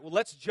Well,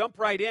 let's jump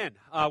right in.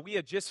 We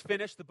had just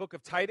finished the book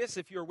of Titus.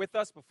 If you were with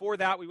us before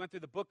that, we went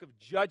through the book of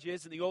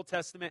Judges in the Old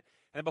Testament,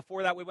 and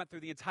before that, we went through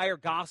the entire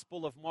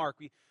Gospel of Mark.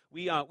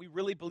 We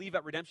really believe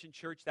at Redemption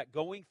Church that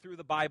going through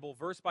the Bible,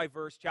 verse by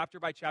verse, chapter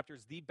by chapter,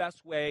 is the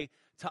best way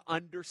to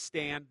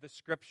understand the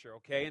Scripture,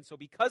 okay? And so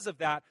because of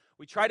that,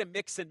 we try to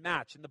mix and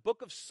match. And the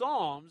book of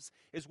Psalms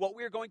is what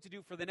we are going to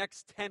do for the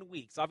next 10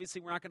 weeks. Obviously,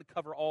 we're not going to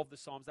cover all of the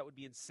Psalms. That would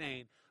be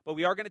insane. But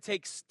we are going to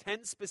take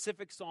 10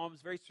 specific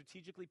Psalms, very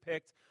strategically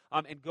picked,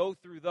 and go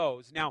through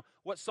those. Now,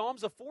 what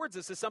Psalms affords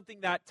us is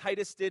something that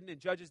Titus didn't and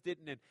Judges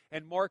didn't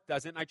and Mark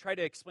doesn't. And I try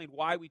to explain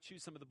why we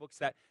choose some of the books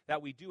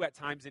that we do at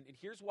times. And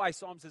here's why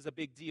Psalms is a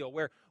big deal,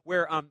 where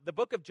the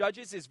book of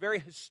Judges is very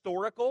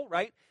historical,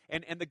 right?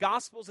 And the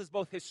Gospels is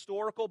both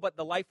historical, but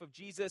the life of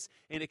Jesus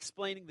and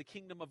explaining the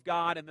kingdom of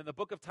God. And then the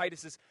book of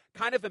Titus is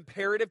kind of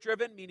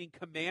imperative-driven, meaning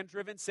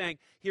command-driven, saying,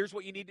 here's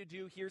what you need to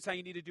do, here's how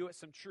you need to do it,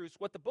 some truths.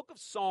 What the book of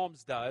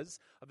Psalms does,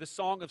 the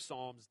Song of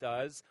Psalms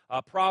does,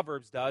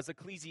 Proverbs does,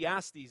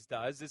 Ecclesiastes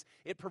does, is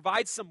it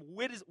provides some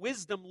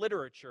wisdom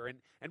literature,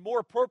 and more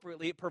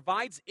appropriately, it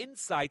provides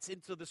insights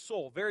into the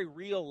soul, very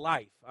real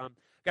life. A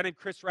guy named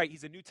Chris Wright,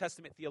 he's a New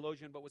Testament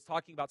theologian, but was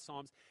talking about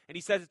Psalms, and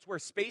he says it's where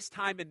space,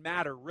 time, and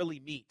matter really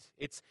meet.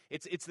 It's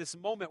this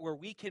moment where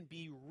we can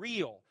be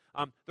real.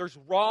 There's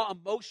raw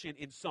emotion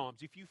in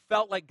Psalms. If you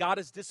felt like God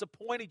has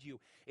disappointed you,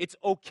 it's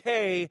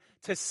okay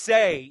to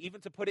say, even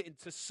to put it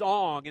into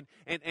song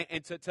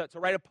and to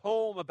write a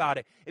poem about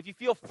it. If you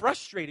feel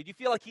frustrated, you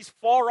feel like he's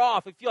far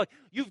off, you feel like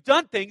you've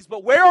done things,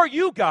 but where are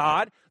you,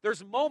 God?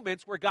 There's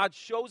moments where God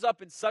shows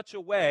up in such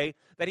a way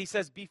that he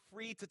says, be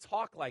free to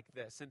talk like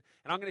this. And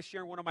I'm going to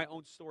share one of my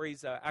own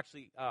stories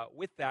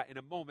with that in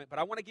a moment, but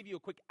I want to give you a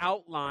quick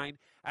outline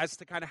as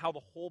to kind of how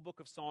the whole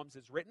book of Psalms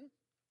is written.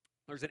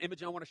 There's an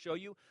image I want to show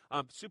you.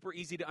 Super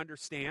easy to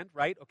understand,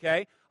 right?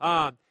 Okay.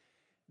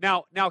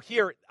 Now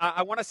here,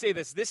 I want to say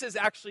this. This is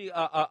actually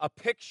a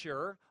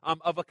picture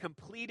of a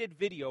completed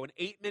video, an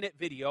 8-minute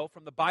video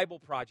from the Bible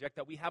Project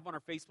that we have on our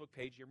Facebook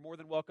page. You're more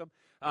than welcome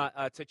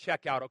to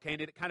check out, okay?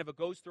 And it kind of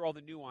goes through all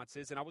the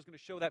nuances. And I was going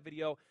to show that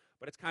video,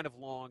 but it's kind of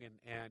long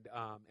and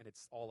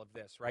it's all of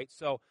this, right?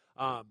 So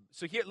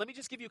here, let me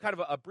just give you kind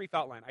of a brief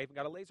outline. I even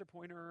got a laser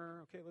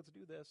pointer. Okay, let's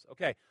do this.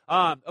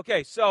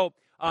 Okay. So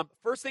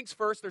first things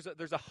first.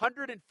 There's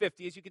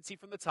 150, as you can see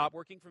from the top,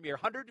 working from here,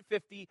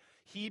 150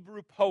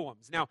 Hebrew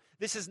poems. Now,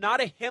 this is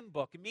not a hymn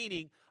book,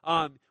 meaning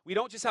we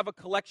don't just have a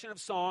collection of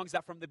songs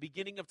that from the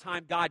beginning of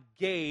time God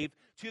gave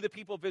to the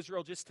people of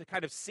Israel just to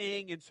kind of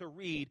sing and to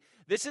read.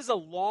 This is a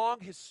long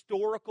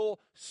historical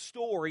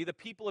story, the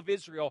people of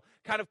Israel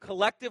kind of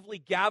collectively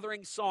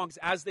gathering songs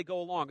as they go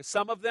along.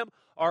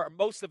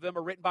 Most of them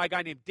are written by a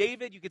guy named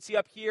David, you can see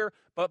up here,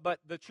 but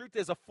the truth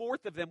is a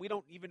fourth of them, we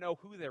don't even know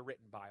who they're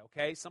written by,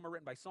 okay? Some are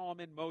written by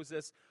Solomon,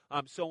 Moses,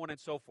 so on and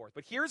so forth.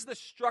 But here's the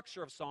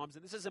structure of Psalms,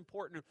 and this is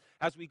important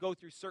as we go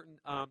through certain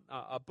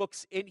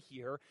books in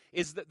here,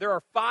 is that there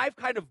are 5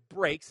 kind of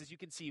breaks, as you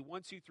can see,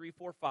 1, 2, 3,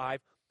 4,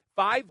 5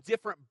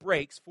 different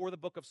breaks for the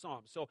book of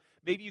Psalms. So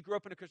maybe you grew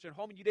up in a Christian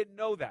home and you didn't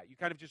know that. You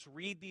kind of just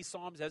read these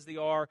Psalms as they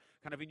are,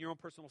 kind of in your own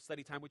personal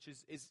study time, which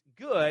is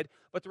good.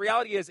 But the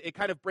reality is it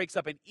kind of breaks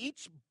up. And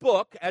each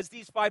book, as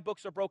these 5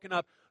 books are broken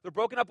up, they're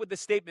broken up with the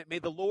statement, may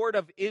the Lord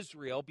of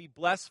Israel be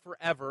blessed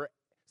forever.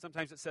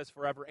 Sometimes it says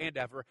forever and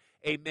ever.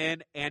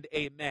 Amen and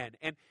amen.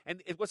 And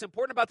what's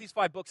important about these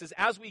 5 books is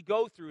as we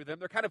go through them,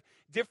 they're kind of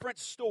different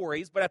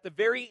stories, but at the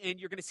very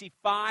end, you're going to see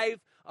 5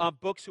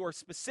 books who are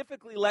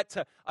specifically led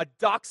to a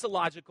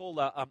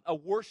doxological, a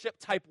worship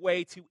type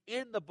way to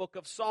end the book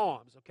of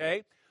Psalms,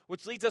 okay?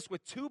 Which leads us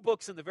with 2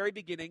 books in the very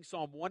beginning,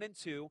 Psalm 1 and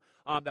 2,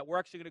 that we're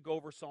actually going to go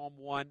over Psalm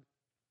 1.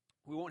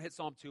 We won't hit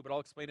Psalm 2, but I'll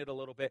explain it a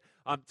little bit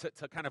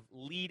to kind of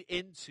lead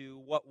into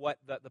what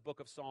the book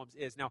of Psalms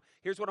is. Now,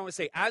 here's what I want to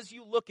say. As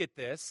you look at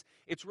this,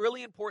 it's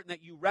really important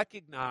that you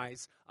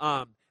recognize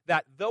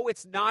that though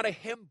it's not a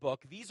hymn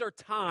book, these are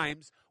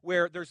times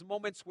where there's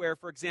moments where,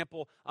 for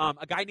example,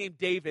 a guy named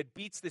David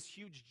beats this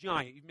huge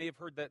giant. You may have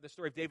heard the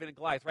story of David and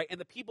Goliath, right?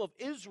 And the people of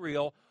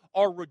Israel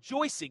are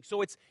rejoicing.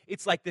 So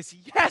it's like this,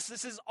 yes,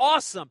 this is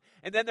awesome.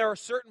 And then there are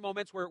certain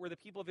moments where the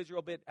people of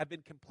Israel have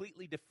been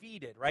completely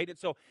defeated, right? And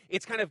so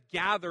it's kind of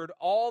gathered,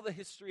 all the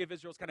history of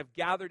Israel is kind of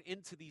gathered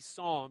into these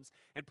Psalms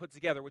and put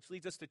together, which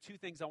leads us to 2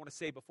 things I want to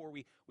say before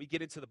we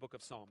get into the book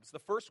of Psalms. The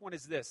first one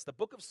is this. The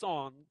book of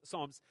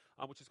Psalms,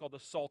 which is called the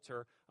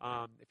Psalter,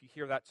 if you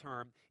hear that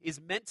term,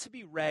 is meant to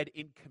be read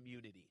in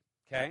community,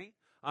 okay?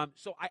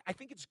 So I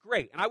think it's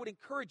great, and I would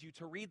encourage you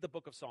to read the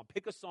book of Psalm.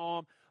 Pick a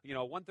Psalm,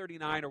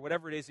 139 or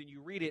whatever it is, and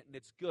you read it, and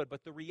it's good.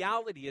 But the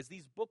reality is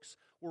these books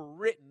were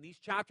written, these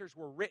chapters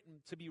were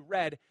written to be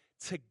read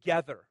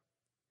together.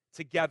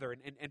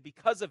 And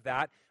because of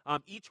that,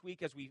 each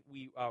week as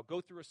we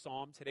go through a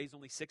psalm, today's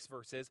only 6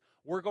 verses,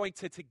 we're going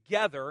to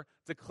together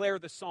declare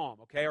the psalm,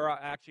 okay? Or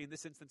actually, in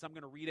this instance, I'm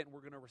going to read it and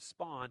we're going to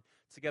respond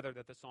together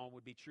that the psalm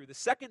would be true. The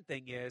second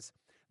thing is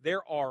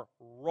there are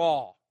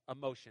raw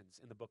emotions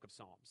in the book of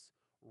Psalms.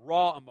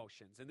 raw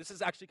emotions. And this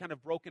is actually kind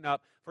of broken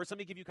up. First, let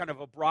me give you kind of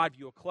a broad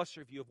view, a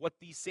cluster view of what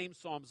these same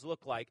Psalms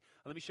look like.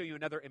 Let me show you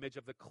another image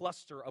of the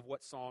cluster of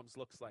what Psalms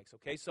looks like.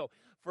 Okay, so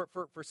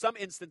for some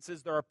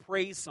instances, there are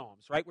praise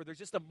Psalms, right, where there's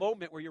just a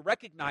moment where you're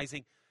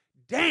recognizing,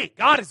 dang,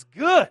 God is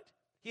good.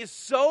 He is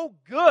so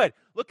good.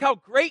 Look how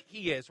great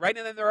he is, right?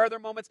 And then there are other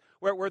moments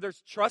where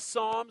there's trust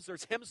psalms,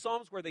 there's hymn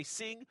psalms where they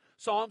sing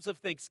psalms of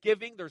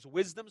thanksgiving. There's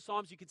wisdom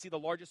psalms. You can see the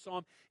largest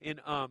psalm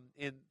in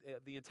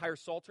the entire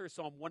Psalter is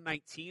Psalm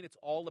 119. It's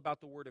all about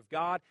the word of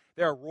God.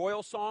 There are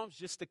royal psalms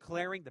just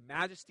declaring the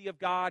majesty of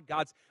God,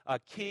 God's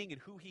king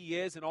and who he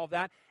is and all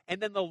that.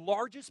 And then the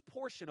largest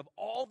portion of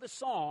all the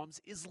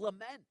psalms is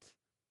lament.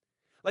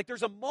 Like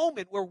there's a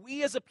moment where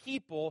we as a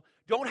people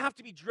don't have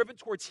to be driven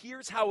towards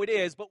here's how it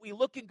is, but we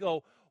look and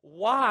go,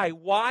 why?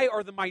 Why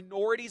are the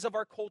minorities of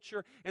our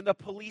culture and the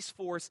police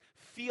force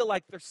feel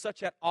like they're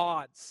such at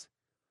odds?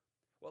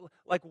 Well,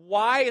 like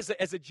why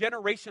as a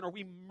generation are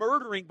we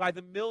murdering by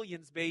the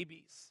millions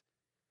babies?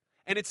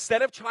 And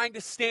instead of trying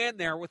to stand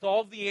there with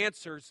all the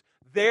answers,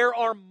 there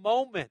are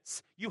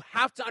moments. You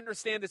have to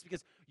understand this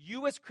because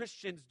you as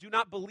Christians do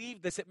not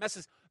believe this. It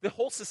messes the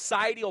whole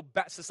societal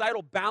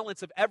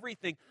balance of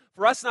everything.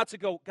 For us not to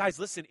go, guys,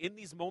 listen, in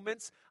these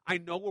moments, I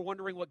know we're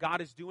wondering what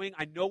God is doing.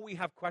 I know we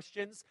have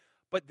questions,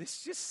 but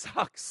this just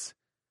sucks.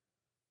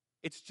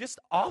 It's just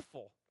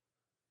awful.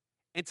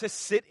 And to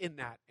sit in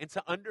that and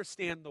to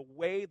understand the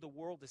way the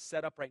world is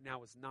set up right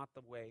now is not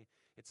the way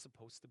it's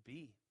supposed to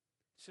be.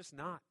 It's just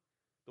not.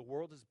 The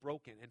world is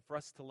broken, and for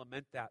us to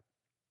lament that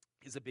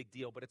is a big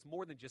deal, but it's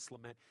more than just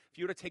lament. If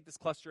you were to take this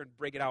cluster and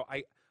break it out,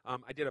 I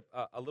did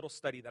a little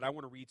study that I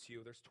want to read to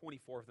you. There's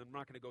 24 of them. I'm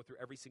not going to go through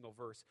every single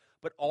verse,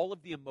 but all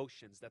of the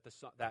emotions that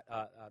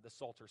the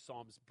Psalter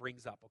Psalms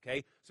brings up,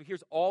 okay? So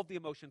here's all the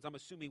emotions I'm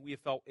assuming we have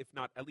felt, if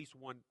not at least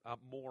one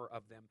more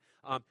of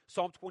them.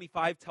 Psalm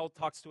 25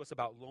 talks to us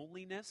about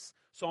loneliness.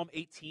 Psalm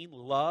 18,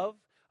 love.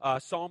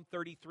 Psalm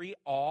 33,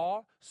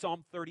 awe.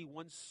 Psalm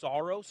 31,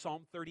 sorrow.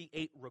 Psalm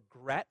 38,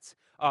 regret.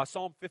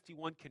 Psalm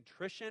 51,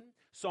 contrition.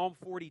 Psalm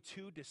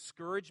 42,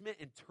 discouragement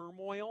and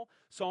turmoil.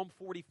 Psalm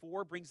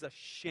 44 brings us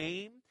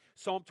shame.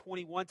 Psalm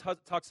 21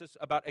 talks to us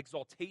about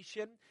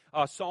exaltation.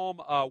 Psalm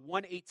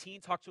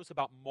 118 talks to us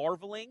about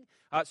marveling.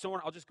 So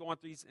I'll just go on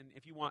through these, and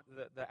if you want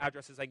the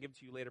addresses, I can give them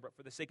to you later, but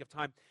for the sake of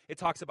time, it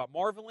talks about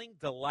marveling,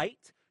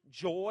 delight,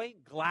 joy,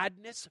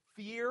 gladness,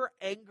 fear,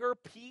 anger,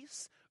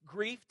 peace,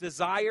 grief,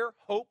 desire,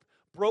 hope,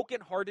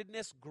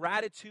 brokenheartedness,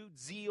 gratitude,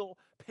 zeal,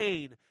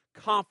 pain,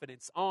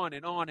 confidence, on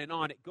and on and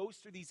on. It goes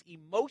through these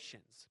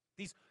emotions,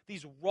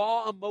 these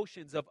raw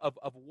emotions of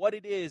what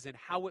it is and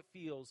how it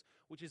feels,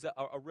 which is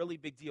a really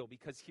big deal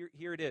because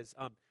here it is.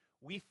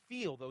 We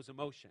feel those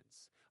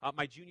emotions.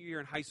 My junior year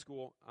in high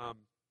school,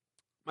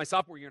 my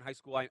sophomore year in high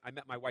school, I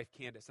met my wife,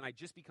 Candace, and I'd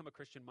just become a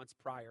Christian months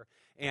prior.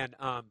 And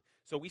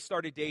so we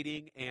started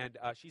dating, and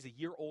she's a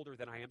year older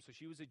than I am, so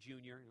she was a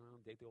junior. You know, I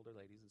don't date the older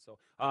ladies.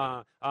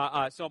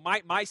 And so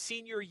my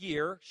senior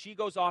year, she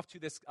goes off to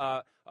this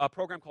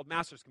program called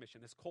Master's Commission,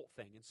 this cult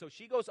thing. And so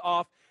she goes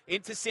off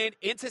into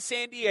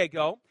San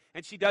Diego,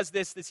 and she does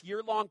this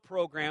year-long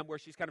program where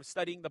she's kind of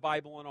studying the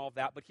Bible and all of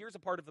that. But here's a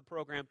part of the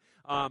program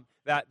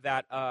that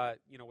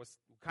was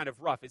kind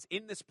of rough. Is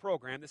in this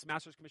program, this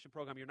Master's Commission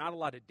program, you're not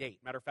allowed to date.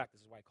 Matter of fact,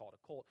 this is why I call it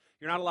a cult.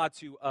 You're not allowed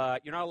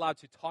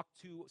to talk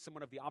to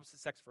someone of the opposite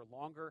sex for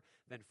longer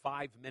than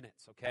 5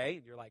 minutes. Okay,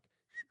 and you're like,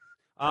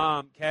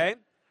 okay.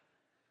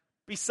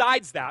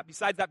 Besides that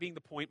being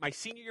the point, my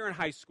senior year in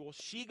high school,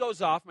 she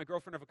goes off, my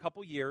girlfriend of a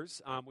couple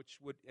years, which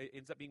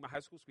ends up being my high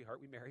school sweetheart.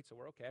 We married, so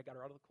we're okay. I got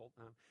her out of the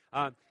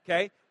cult.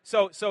 Okay,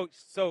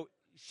 so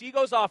she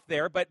goes off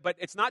there, but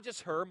it's not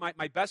just her.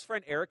 My best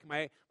friend Eric,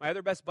 my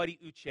other best buddy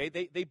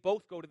Uche, they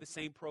both go to the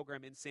same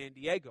program in San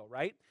Diego,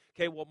 right?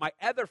 Okay, well, my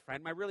other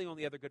friend, my really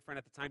only other good friend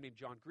at the time named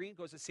John Green,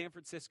 goes to San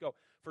Francisco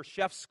for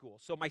chef school.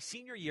 So my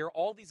senior year,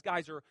 all these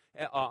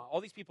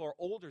people are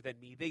older than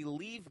me. They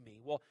leave me.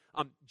 Well,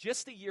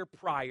 just a year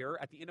prior,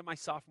 at the end of my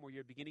sophomore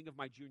year, beginning of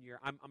my junior year,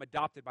 I'm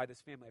adopted by this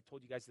family. I've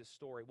told you guys this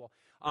story. Well,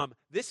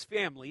 this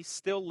family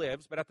still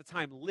lives, but at the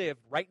time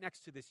lived right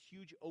next to this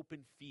huge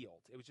open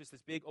field. It was just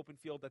this big open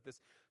field that this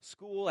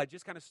school had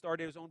just kind of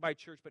started. It was owned by a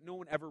church, but no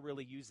one ever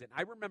really used it. And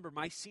I remember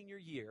my senior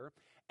year,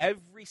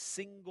 every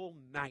single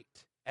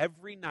night, I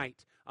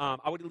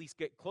would at least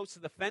get close to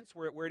the fence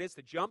where it is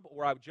to jump,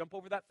 or I would jump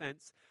over that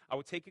fence. I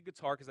would take a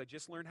guitar because I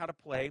just learned how to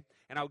play,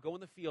 and I would go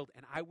in the field,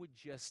 and I would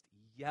just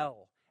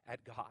yell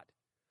at God.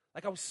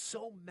 Like I was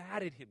so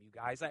mad at him, you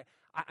guys.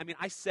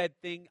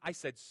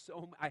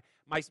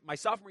 My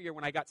sophomore year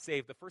when I got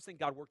saved, the first thing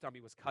God worked on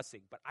me was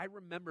cussing. But I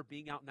remember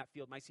being out in that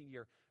field my senior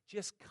year,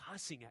 just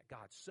cussing at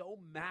God, so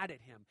mad at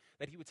him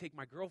that he would take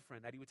my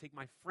girlfriend, that he would take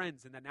my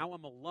friends, and that now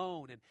I'm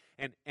alone,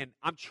 and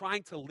I'm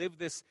trying to live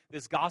this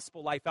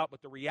gospel life out.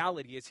 But the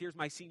reality is, here's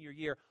my senior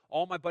year,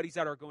 all my buddies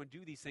out are going to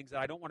do these things that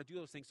I don't want to do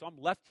those things, so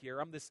I'm left here.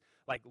 I'm this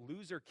like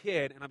loser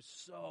kid, and I'm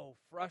so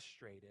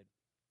frustrated.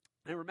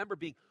 And I remember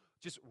being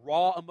just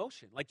raw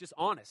emotion, like just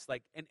honest.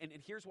 Like, and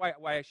here's why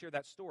I share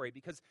that story,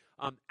 because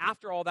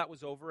after all that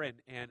was over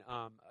and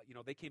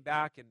they came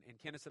back and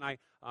Candace and I,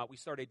 we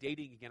started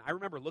dating again. I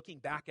remember looking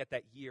back at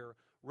that year,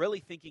 really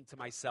thinking to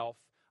myself,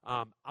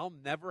 I'll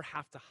never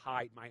have to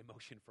hide my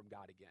emotion from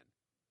God again.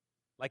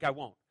 Like, I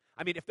won't.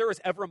 I mean, if there was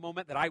ever a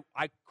moment that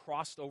I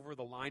crossed over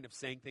the line of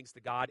saying things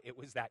to God, it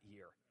was that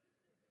year.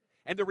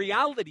 And the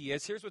reality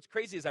is, here's what's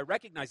crazy, is I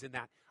recognize in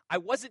that, I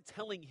wasn't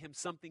telling him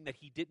something that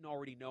he didn't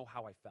already know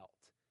how I felt.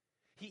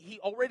 He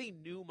already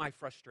knew my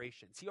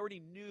frustrations. He already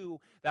knew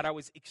that I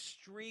was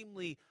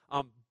extremely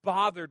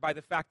bothered by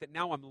the fact that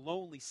now I'm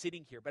lonely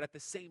sitting here. But at the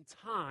same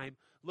time,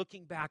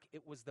 looking back,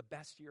 it was the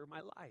best year of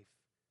my life.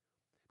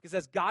 Because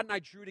as God and I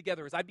drew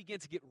together, as I began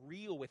to get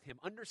real with him,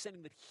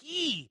 understanding that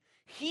he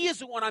is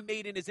the one I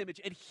made in his image,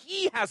 and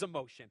he has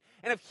emotion.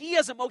 And if he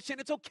has emotion,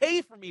 it's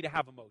okay for me to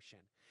have emotion.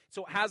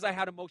 So as I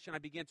had emotion, I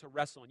began to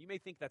wrestle. And you may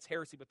think that's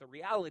heresy, but the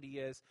reality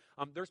is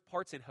there's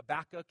parts in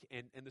Habakkuk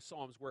and the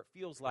Psalms where it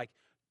feels like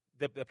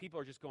the people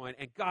are just going,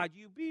 and God,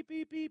 you beep,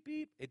 beep, beep,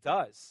 beep. It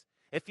does.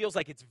 It feels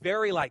like it's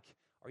very like,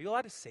 are you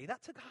allowed to say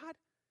that to God?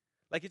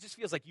 Like, it just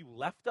feels like you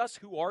left us.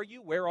 Who are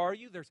you? Where are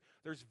you?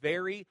 There's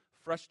very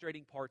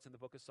frustrating parts in the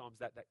book of Psalms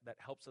that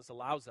helps us,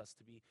 allows us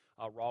to be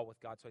raw with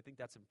God. So I think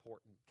that's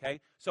important, okay?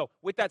 So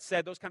with that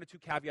said, those kind of two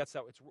caveats,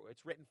 that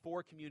it's written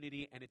for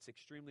community and it's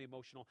extremely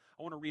emotional.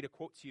 I want to read a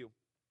quote to you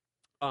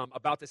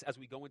about this as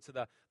we go into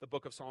the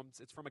book of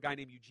Psalms. It's from a guy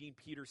named Eugene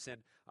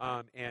Peterson,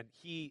 and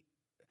he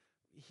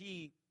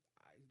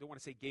I don't want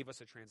to say gave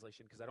us a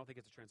translation because I don't think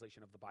it's a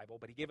translation of the Bible,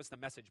 but he gave us the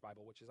Message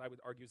Bible, which is, I would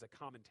argue, is a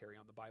commentary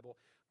on the Bible.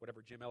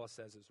 Whatever Jim Ellis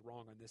says is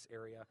wrong on this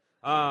area.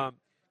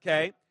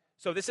 Okay,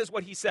 so this is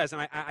what he says,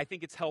 and I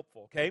think it's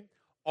helpful, okay?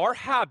 Our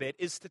habit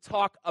is to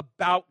talk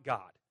about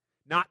God,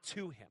 not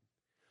to him.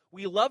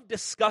 We love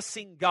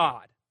discussing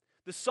God.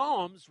 The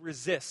Psalms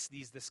resist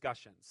these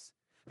discussions.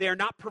 They are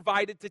not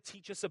provided to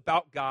teach us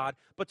about God,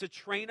 but to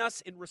train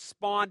us in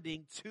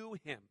responding to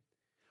him.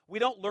 We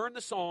don't learn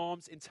the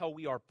Psalms until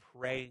we are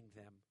praying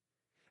them.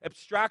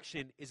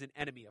 Abstraction is an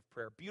enemy of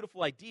prayer.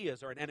 Beautiful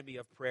ideas are an enemy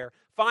of prayer.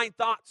 Fine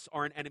thoughts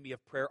are an enemy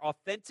of prayer.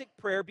 Authentic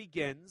prayer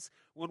begins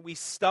when we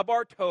stub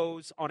our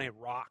toes on a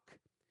rock,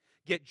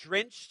 get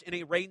drenched in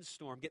a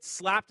rainstorm, get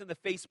slapped in the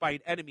face by an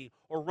enemy,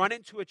 or run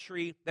into a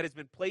tree that has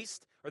been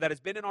placed or that has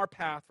been in our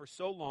path for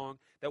so long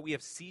that we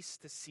have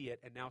ceased to see it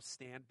and now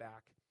stand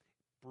back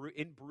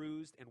in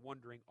bruised and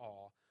wondering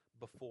awe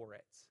before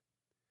it.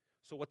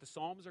 So what the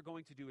Psalms are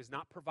going to do is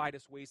not provide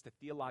us ways to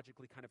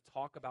theologically kind of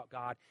talk about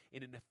God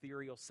in an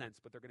ethereal sense,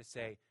 but they're going to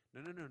say,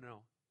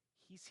 no,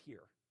 he's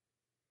here.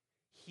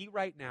 He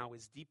right now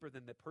is deeper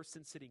than the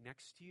person sitting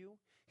next to you.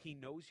 He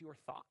knows your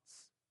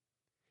thoughts.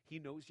 He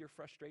knows your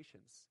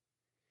frustrations.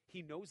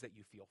 He knows that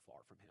you feel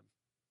far from him.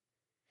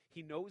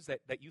 He knows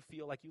that you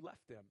feel like you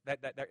left him,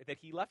 that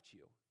he left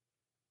you.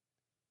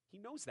 He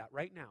knows that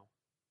right now.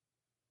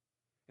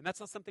 And that's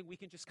not something we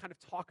can just kind of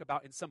talk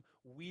about in some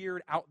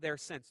weird out there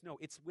sense. No,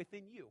 it's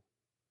within you.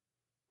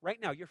 Right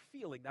now, you're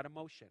feeling that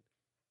emotion.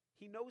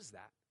 He knows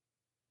that.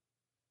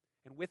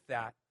 And with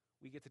that,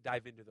 we get to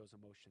dive into those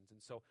emotions.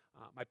 And so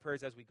my prayer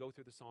is as we go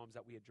through the Psalms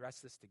that we address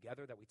this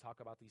together, that we talk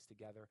about these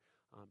together.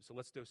 So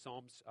let's do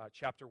Psalms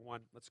chapter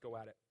 1. Let's go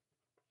at it.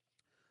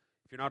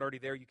 If you're not already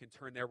there, you can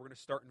turn there. We're going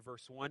to start in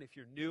verse 1. If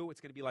you're new, it's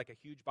going to be like a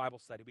huge Bible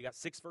study. We got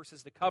 6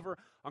 verses to cover.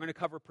 I'm going to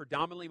cover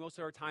predominantly, most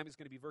of our time is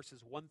going to be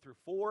verses 1 through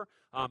 4.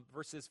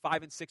 Verses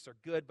 5 and 6 are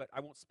good, but I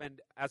won't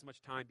spend as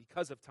much time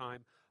because of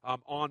time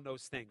on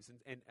those things.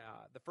 And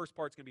the first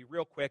part's going to be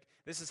real quick.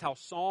 This is how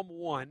Psalm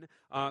 1,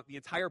 the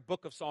entire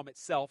book of Psalm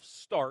itself,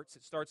 starts.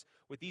 It starts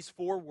with these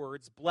 4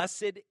 words,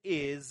 blessed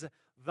is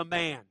the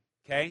man.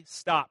 Okay,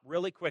 stop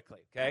really quickly,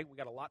 okay? We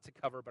got a lot to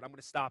cover, but I'm going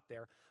to stop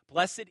there.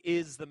 Blessed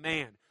is the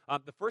man.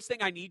 The first thing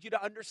I need you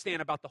to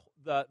understand about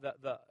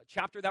the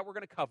chapter that we're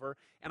going to cover,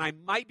 and I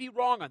might be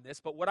wrong on this,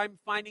 but what I'm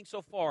finding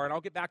so far, and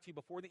I'll get back to you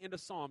before the end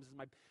of Psalms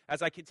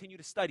as I continue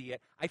to study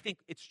it, I think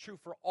it's true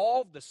for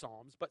all of the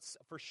Psalms, but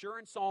for sure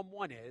in Psalm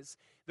 1 is,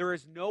 there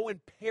is no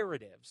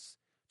imperatives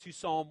to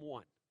Psalm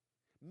 1,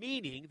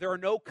 meaning there are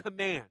no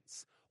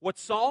commands. What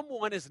Psalm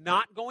 1 is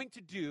not going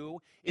to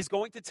do is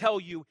going to tell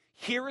you,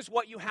 here is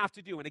what you have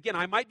to do. And again,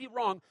 I might be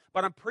wrong,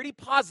 but I'm pretty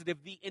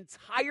positive the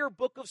entire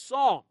book of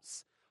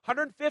Psalms,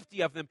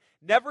 150 of them,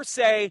 never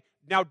say,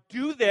 now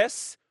do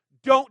this,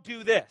 don't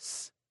do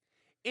this.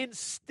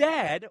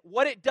 Instead,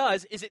 what it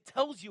does is it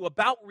tells you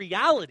about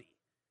reality.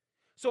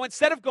 So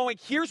instead of going,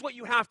 here's what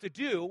you have to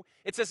do,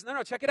 it says,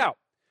 no, check it out.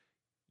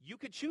 You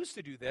could choose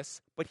to do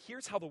this, but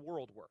here's how the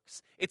world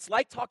works. It's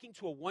like talking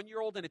to a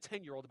 1-year-old and a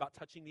 10-year-old about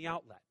touching the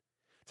outlet.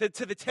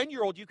 To the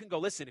 10-year-old, you can go,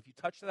 listen, if you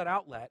touch that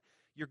outlet,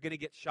 you're going to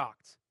get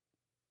shocked.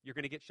 You're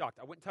going to get shocked.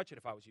 I wouldn't touch it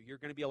if I was you. You're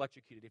going to be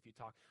electrocuted if you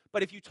talk.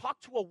 But if you talk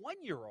to a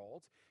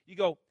 1-year-old, you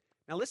go,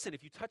 now listen,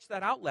 if you touch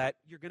that outlet,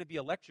 you're going to be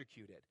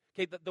electrocuted.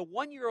 Okay, the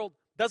 1-year-old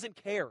doesn't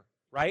care,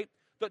 right?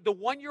 The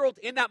 1-year-old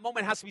in that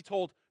moment has to be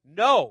told,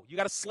 no. You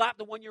got to slap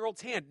the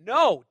 1-year-old's hand.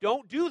 No,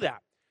 don't do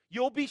that.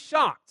 You'll be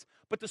shocked.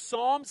 But the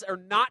Psalms are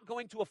not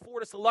going to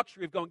afford us the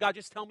luxury of going, God,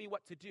 just tell me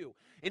what to do.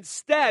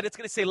 Instead, it's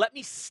going to say, let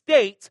me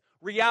state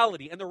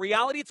reality. And the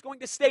reality it's going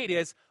to state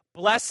is,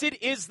 blessed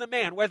is the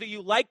man. Whether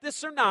you like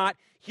this or not,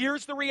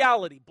 here's the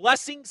reality.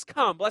 Blessings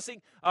come.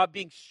 Blessing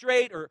being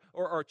straight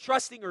or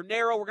trusting or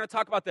narrow. We're going to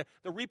talk about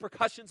the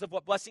repercussions of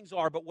what blessings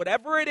are. But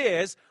whatever it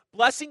is,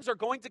 blessings are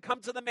going to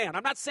come to the man.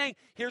 I'm not saying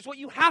here's what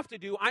you have to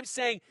do. I'm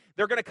saying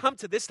they're going to come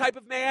to this type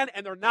of man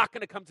and they're not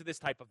going to come to this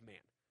type of man.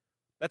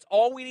 That's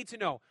all we need to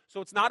know. So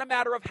it's not a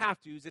matter of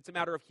have-tos. It's a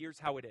matter of here's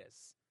how it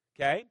is.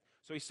 Okay?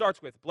 So he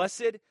starts with,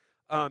 blessed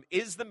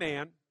is the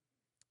man.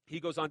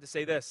 He goes on to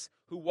say this,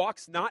 who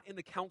walks not in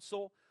the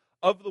counsel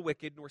of the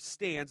wicked, nor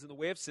stands in the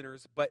way of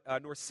sinners, but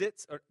nor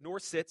sits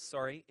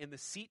in the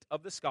seat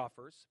of the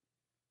scoffers.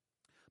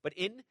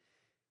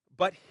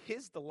 But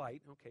his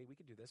delight, okay, we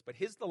can do this, but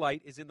his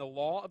delight is in the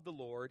law of the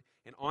Lord,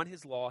 and on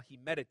his law he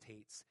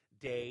meditates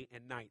day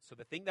and night. So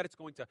the thing that it's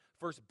going to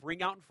first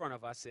bring out in front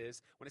of us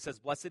is, when it says,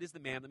 blessed is the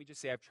man, let me just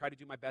say, I've tried to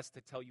do my best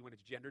to tell you when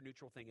it's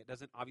gender-neutral thing. It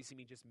doesn't obviously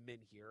mean just men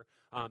here.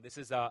 This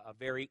is a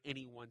very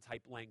anyone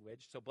type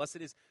language. So blessed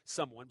is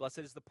someone. Blessed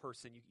is the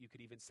person, you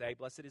could even say.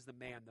 Blessed is the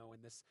man, though,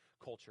 in this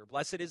culture.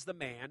 Blessed is the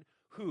man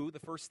who, the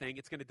first thing,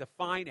 it's going to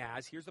define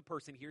as, here's the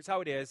person, here's how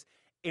it is,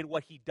 in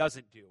what he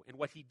doesn't do. And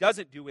what he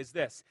doesn't do is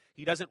this.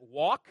 He doesn't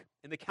walk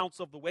in the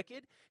counsel of the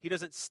wicked. He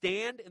doesn't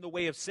stand in the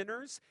way of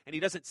sinners. And he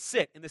doesn't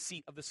sit in the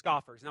seat of the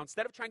scoffers. Now,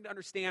 instead of trying to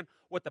understand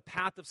what the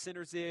path of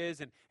sinners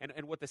is and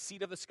what the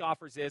seat of the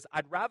scoffers is,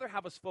 I'd rather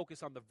have us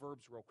focus on the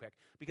verbs real quick,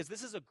 because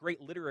this is a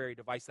great literary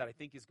device that I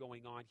think is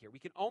going on here. We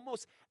can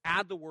almost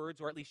add the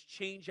words, or at least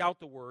change out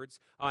the words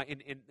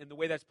in the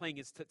way that's playing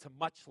is to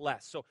much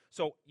less.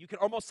 So you can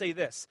almost say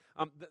this.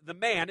 The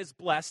man is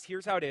blessed.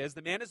 Here's how it is.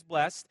 The man is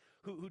blessed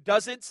who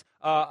does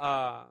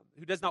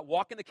not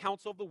walk in the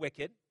counsel of the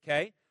wicked,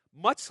 okay,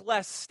 much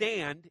less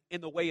stand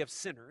in the way of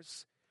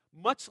sinners,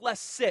 much less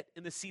sit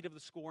in the seat of the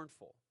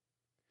scornful.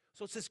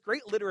 So it's this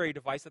great literary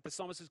device that the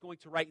psalmist is going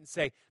to write and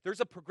say,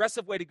 there's a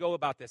progressive way to go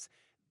about this.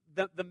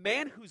 The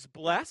man who's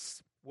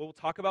blessed, we'll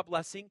talk about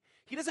blessing,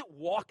 he doesn't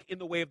walk in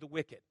the way of the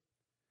wicked.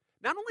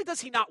 Not only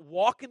does he not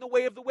walk in the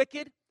way of the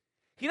wicked,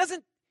 he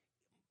doesn't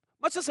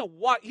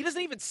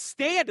even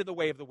stand in the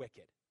way of the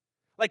wicked.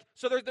 Like,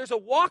 so there's a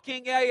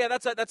walking,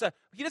 that's a,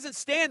 he doesn't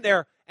stand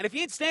there, and if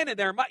he ain't standing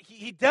there,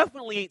 he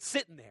definitely ain't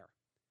sitting there.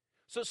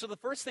 So the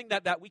first thing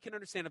that we can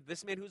understand of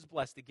this man who's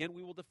blessed, again,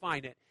 we will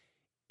define it,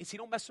 is he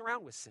don't mess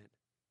around with sin.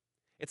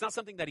 It's not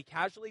something that he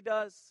casually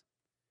does.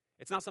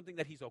 It's not something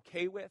that he's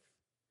okay with.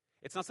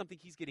 It's not something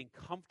he's getting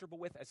comfortable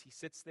with as he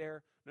sits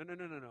there. No.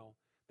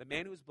 The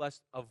man who is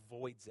blessed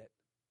avoids it.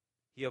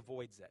 He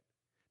avoids it.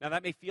 Now,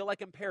 that may feel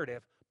like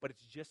imperative, but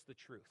it's just the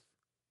truth.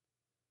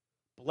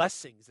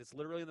 Blessings, it's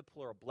literally in the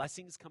plural,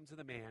 blessings come to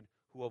the man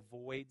who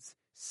avoids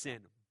sin.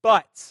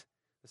 But,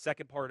 the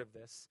second part of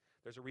this,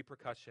 there's a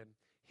repercussion.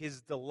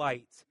 His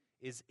delight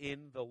is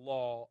in the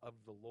law of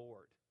the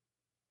Lord.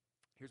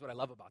 Here's what I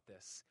love about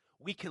this.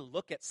 We can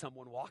look at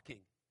someone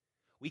walking.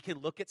 We can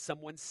look at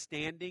someone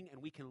standing,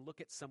 and we can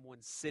look at someone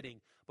sitting.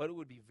 But it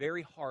would be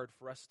very hard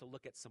for us to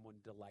look at someone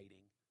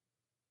delighting.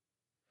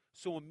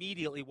 So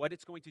immediately what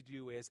it's going to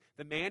do is,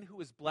 the man who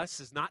is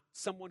blessed is not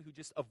someone who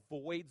just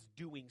avoids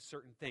doing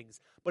certain things,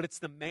 but it's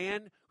the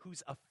man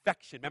whose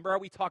affection. Remember how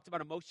we talked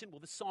about emotion? Well,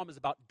 this psalm is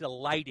about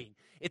delighting.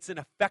 It's an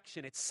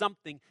affection. It's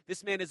something.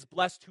 This man is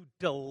blessed who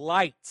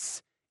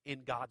delights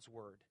in God's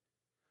word.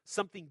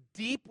 Something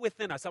deep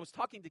within us. I was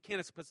talking to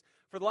Candace because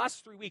for the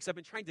last 3 weeks I've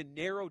been trying to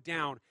narrow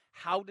down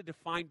how to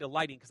define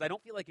delighting, because I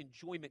don't feel like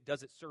enjoyment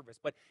does it service,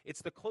 but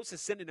it's the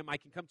closest synonym I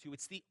can come to.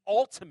 It's the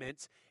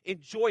ultimate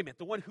enjoyment,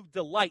 the one who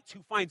delights, who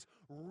finds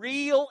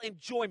real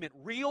enjoyment,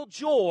 real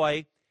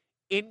joy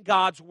in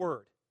God's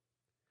word.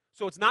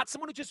 So it's not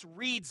someone who just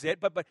reads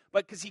it, but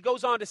because he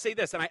goes on to say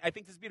this, and I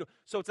think this is beautiful.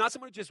 So it's not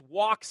someone who just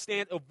walks,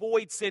 stand,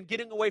 avoids sin,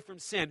 getting away from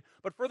sin,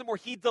 but furthermore,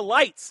 he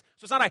delights.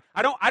 So it's not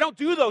I don't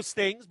do those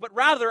things, but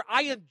rather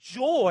I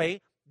enjoy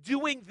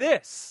doing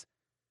this.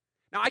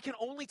 Now, I can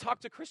only talk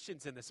to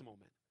Christians in this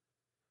moment.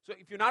 So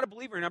if you're not a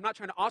believer, and I'm not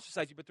trying to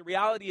ostracize you, but the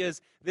reality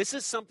is this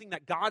is something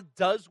that God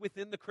does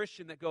within the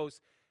Christian that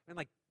goes, and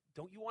like,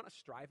 don't you want to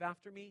strive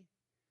after me?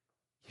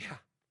 Yeah,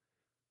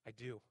 I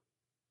do.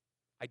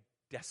 I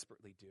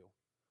desperately do.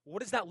 Well,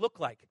 what does that look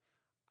like?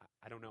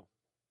 I don't know.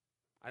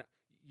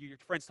 Your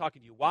friend's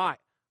talking to you. Why?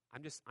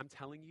 I'm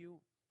telling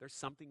you, there's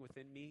something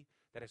within me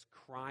that is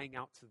crying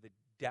out to the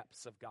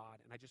depths of God,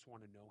 and I just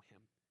want to know him.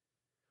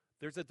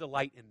 There's a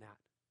delight in that.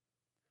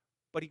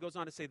 But he goes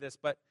on to say this,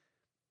 but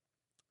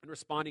in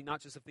responding not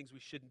just of things we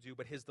shouldn't do,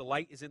 but his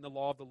delight is in the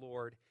law of the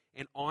Lord,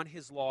 and on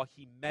his law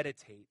he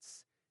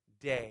meditates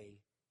day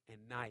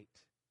and night.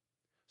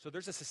 So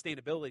there's a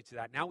sustainability to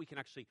that. Now we can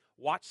actually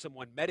watch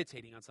someone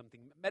meditating on something.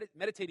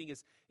 Meditating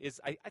is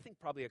I think,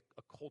 probably a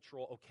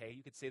cultural okay.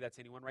 You could say that to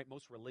anyone, right?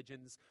 Most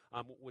religions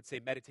would say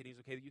meditating is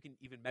okay. You can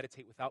even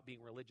meditate without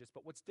being religious.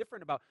 But what's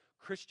different about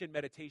Christian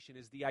meditation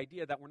is the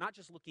idea that we're not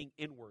just looking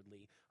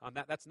inwardly.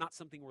 That's not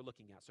something we're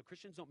looking at. So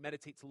Christians don't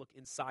meditate to look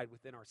inside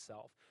within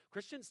ourselves.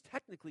 Christians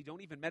technically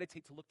don't even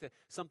meditate to look to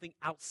something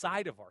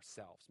outside of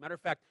ourselves. Matter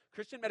of fact,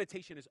 Christian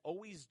meditation is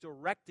always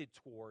directed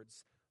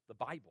towards the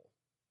Bible.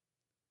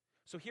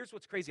 So here's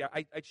what's crazy.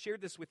 I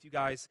shared this with you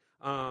guys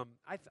I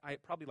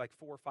probably like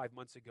 4 or 5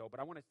 months ago, but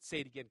I want to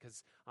say it again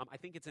because I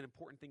think it's an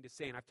important thing to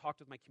say, and I've talked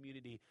with my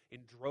community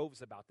in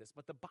droves about this.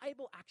 But the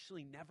Bible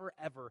actually never,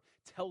 ever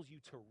tells you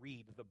to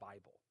read the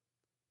Bible.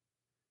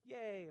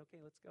 Yay, okay,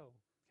 let's go,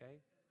 okay?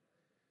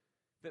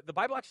 The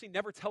Bible actually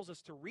never tells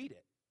us to read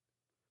it.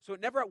 So it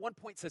never at one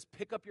point says,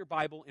 pick up your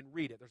Bible and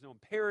read it. There's no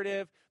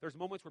imperative. There's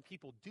moments where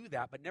people do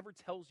that, but never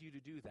tells you to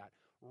do that.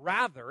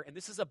 Rather, and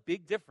this is a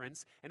big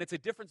difference, and it's a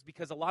difference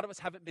because a lot of us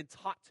haven't been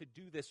taught to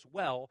do this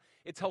well,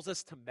 it tells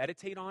us to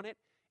meditate on it.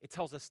 It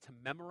tells us to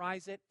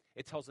memorize it.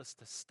 It tells us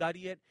to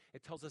study it.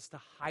 It tells us to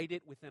hide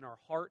it within our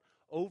heart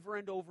over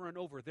and over and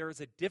over. There is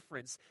a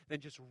difference than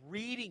just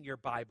reading your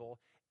Bible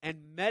and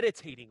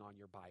meditating on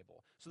your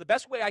Bible. So the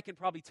best way I can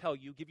probably tell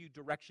you, give you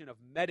direction of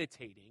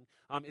meditating,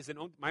 is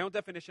my own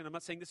definition. I'm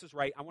not saying this is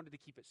right. I wanted to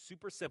keep it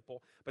super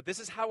simple, but this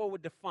is how I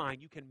would define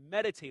you can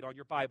meditate on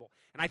your Bible.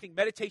 And I think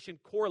meditation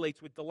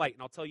correlates with delight,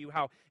 and I'll tell you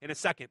how in a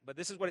second. But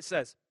this is what it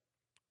says.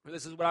 Or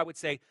this is what I would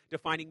say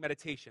defining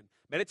meditation.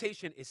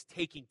 Meditation is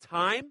taking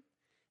time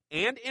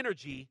and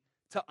energy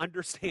to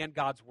understand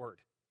God's Word.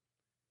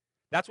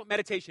 That's what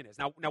meditation is.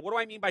 Now, what do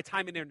I mean by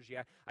time and energy?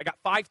 I got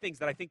 5 things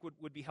that I think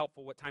would be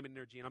helpful with time and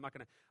energy, and I'm not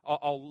going to,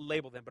 I'll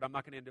label them, but I'm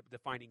not going to end up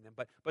defining them.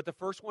 But the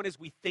first one is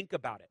we think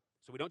about it.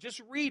 So we don't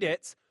just read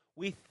it,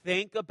 we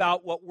think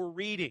about what we're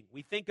reading.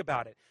 We think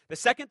about it. The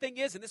second thing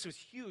is, and this was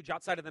huge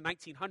outside of the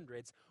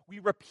 1900s, we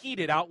repeat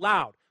it out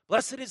loud.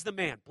 Blessed is the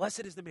man,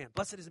 blessed is the man,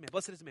 blessed is the man,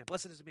 blessed is the man,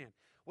 blessed is the man.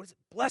 What is it?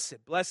 Blessed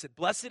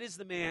is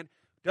the man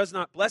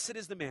blessed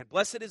is the man,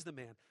 blessed is the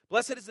man,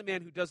 blessed is the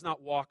man who does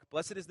not walk,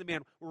 blessed is the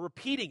man. We're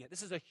repeating it.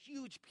 This is a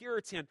huge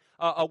Puritan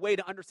a way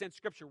to understand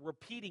Scripture,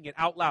 repeating it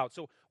out loud.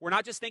 So we're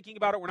not just thinking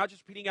about it, we're not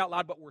just repeating it out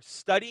loud, but we're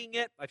studying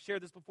it. I've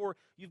shared this before.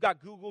 You've got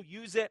Google,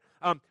 use it.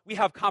 We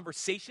have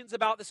conversations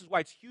about this. Is why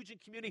it's huge in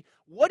community.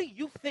 What do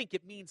you think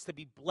it means to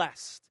be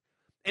blessed?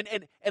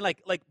 And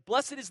like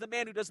blessed is the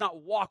man who does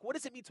not walk. What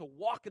does it mean to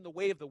walk in the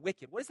way of the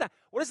wicked? What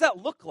does that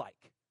look like?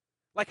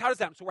 Like, how does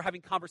that? So we're having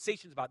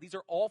conversations about it. These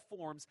are all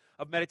forms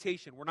of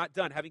meditation. We're not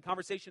done having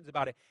conversations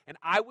about it. And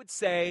I would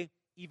say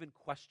even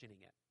questioning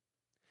it.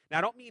 Now,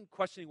 I don't mean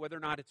questioning whether or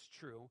not it's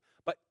true,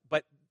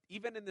 but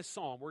even in this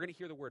psalm, we're going to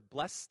hear the word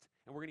blessed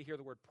and we're going to hear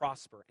the word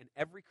prosper. And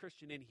every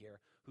Christian in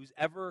here who's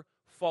ever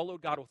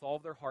followed God with all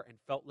of their heart and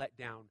felt let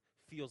down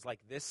feels like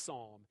this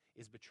psalm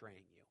is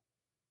betraying you.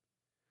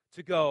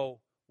 To go,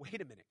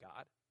 wait a minute,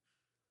 God.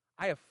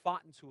 I have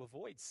fought to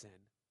avoid sin.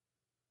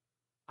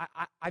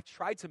 I've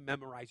tried to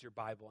memorize your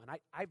Bible, and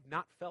I've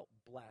not felt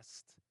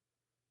blessed.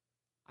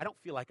 I don't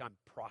feel like I'm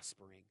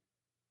prospering.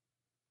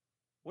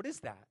 What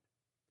is that?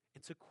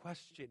 And to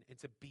question and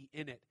to be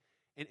in it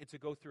and to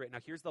go through it. Now,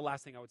 here's the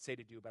last thing I would say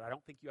to do, but I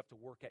don't think you have to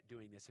work at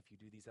doing this if you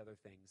do these other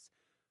things.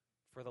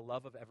 For the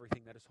love of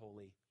everything that is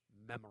holy,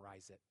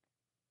 memorize it.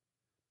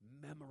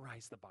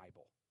 Memorize the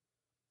Bible.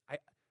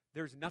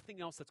 There's nothing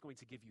else that's going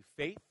to give you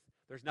faith.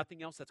 There's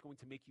nothing else that's going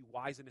to make you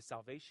wise into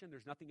salvation.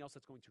 There's nothing else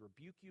that's going to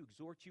rebuke you,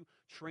 exhort you,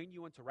 train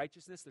you unto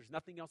righteousness. There's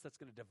nothing else that's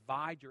going to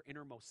divide your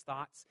innermost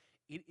thoughts.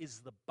 It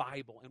is the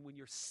Bible. And when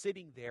you're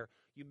sitting there,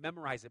 you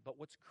memorize it. But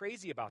what's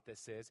crazy about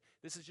this is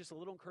just a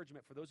little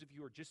encouragement for those of you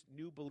who are just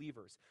new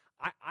believers.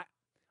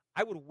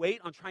 I would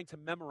wait on trying to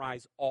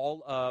memorize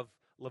all of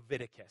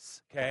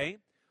Leviticus, okay?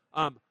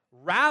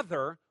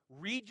 Rather,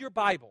 read your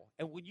Bible.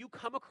 And when you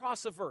come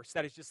across a verse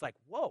that is just like,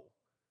 whoa,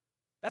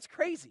 that's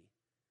crazy.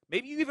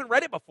 Maybe you even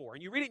read it before,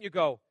 and you read it and you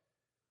go,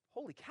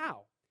 holy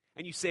cow.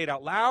 And you say it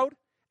out loud,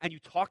 and you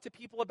talk to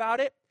people about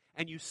it,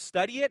 and you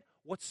study it.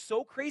 What's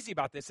so crazy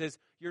about this is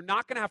you're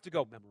not going to have to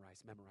go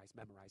memorize.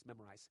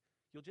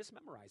 You'll just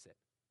memorize it.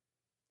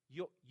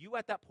 You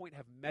at that point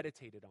have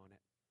meditated on it.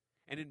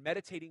 And in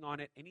meditating on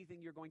it,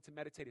 anything you're going to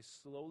meditate is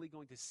slowly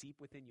going to seep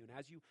within you. And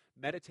as you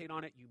meditate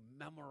on it, you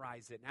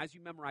memorize it. And as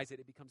you memorize it,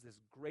 it becomes this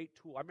great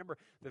tool. I remember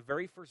the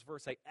very first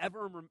verse I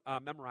ever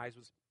memorized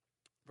was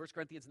 1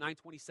 Corinthians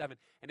 9:27,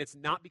 and it's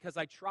not because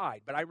I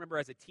tried, but I remember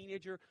as a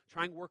teenager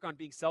trying to work on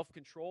being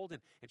self-controlled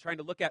and trying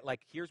to look at,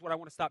 like, here's what I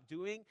want to stop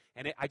doing,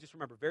 and I just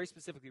remember very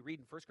specifically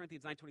reading 1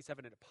 Corinthians 9:27,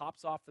 and it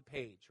pops off the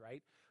page,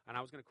 right? And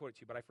I was going to quote it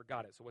to you, but I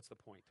forgot it, so what's the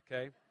point,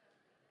 okay?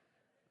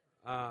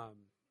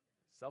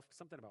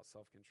 Something about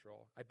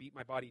self-control. I beat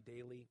my body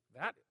daily.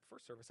 That,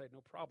 first service, I had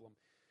no problem.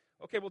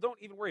 Okay, well,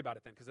 don't even worry about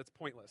it then, because it's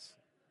pointless.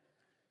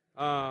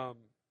 That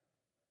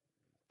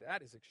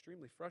is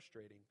extremely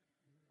frustrating.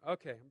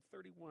 Okay, I'm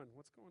 31.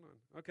 What's going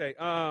on? Okay,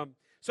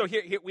 so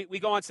here we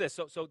go on to this.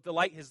 So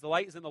his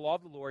delight is in the law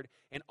of the Lord,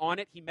 and on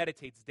it he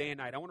meditates day and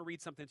night. I want to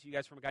read something to you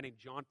guys from a guy named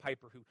John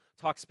Piper who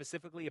talks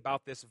specifically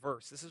about this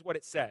verse. This is what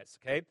it says,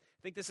 okay?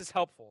 I think this is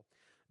helpful.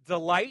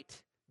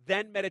 Delight,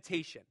 then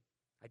meditation.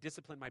 I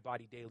discipline my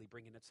body daily,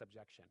 bringing it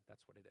subjection.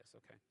 That's what it is,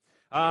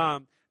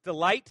 okay?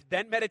 Delight,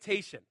 then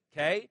meditation,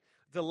 okay?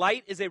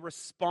 Delight is a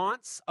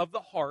response of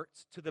the heart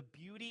to the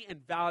beauty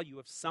and value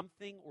of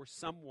something or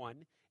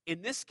someone,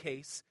 in this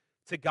case,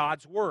 to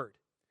God's word.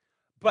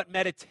 But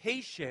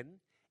meditation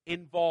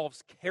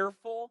involves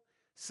careful,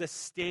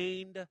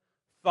 sustained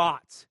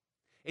thought.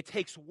 It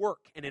takes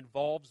work and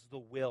involves the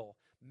will.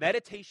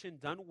 Meditation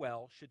done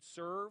well should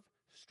serve,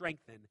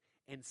 strengthen,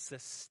 and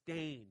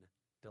sustain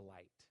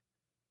delight.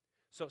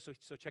 So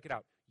check it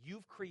out.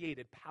 You've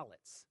created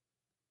palates.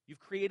 You've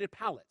created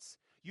palates.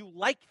 You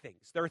like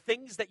things. There are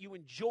things that you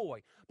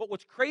enjoy. But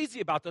what's crazy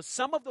about those,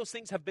 some of those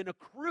things have been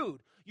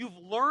accrued. You've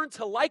learned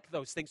to like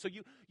those things. So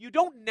you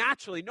don't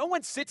naturally, no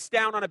one sits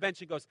down on a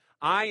bench and goes,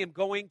 I am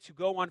going to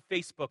go on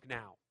Facebook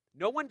now.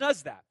 No one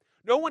does that.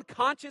 No one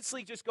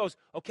consciously just goes,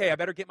 okay, I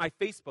better get my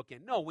Facebook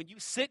in. No, when you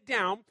sit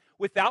down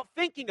without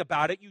thinking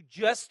about it, you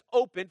just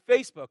open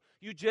Facebook.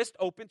 You just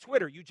open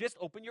Twitter. You just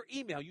open your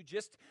email. You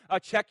just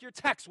check your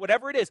text,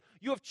 whatever it is.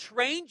 You have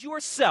trained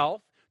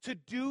yourself to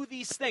do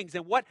these things.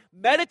 And what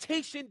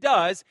meditation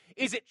does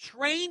is it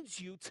trains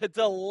you to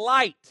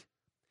delight.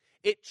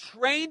 It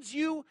trains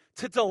you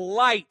to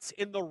delight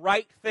in the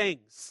right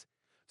things.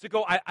 To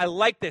go, I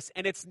like this.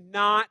 And it's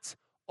not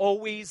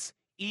always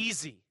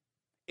easy.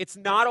 It's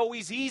not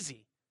always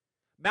easy.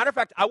 Matter of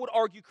fact, I would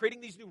argue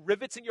creating these new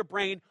rivets in your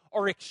brain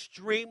are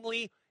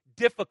extremely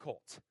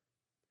difficult.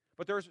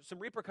 But there's some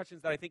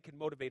repercussions that I think can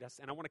motivate us,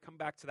 and I want to come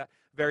back to that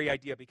very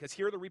idea, because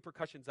here are the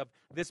repercussions of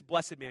this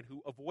blessed man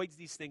who avoids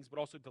these things but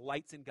also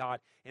delights in God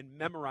and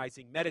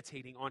memorizing,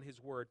 meditating on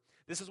his word.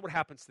 This is what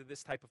happens to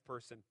this type of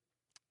person.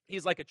 He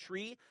is like a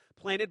tree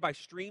planted by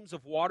streams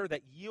of water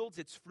that yields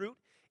its fruit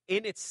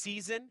in its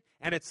season,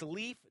 and its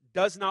leaf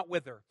does not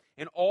wither.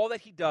 And all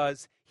that he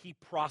does, he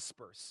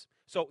prospers.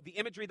 So the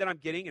imagery that I'm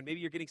getting, and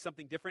maybe you're getting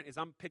something different, is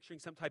I'm picturing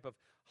some type of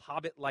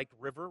hobbit-like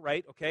river,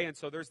 right? Okay, and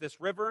so there's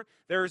this river.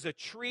 There's a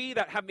tree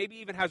that maybe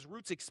even has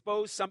roots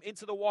exposed, some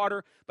into the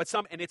water, but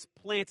some, and it's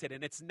planted,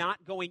 and it's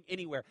not going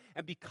anywhere.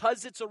 And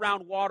because it's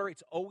around water,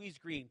 it's always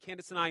green.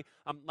 Candace and I,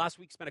 last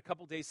week, spent a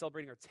couple days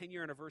celebrating our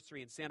 10-year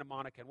anniversary in Santa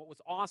Monica, and what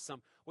was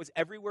awesome was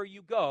everywhere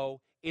you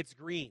go, it's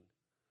green.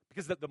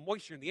 Because the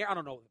moisture in the air, I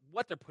don't know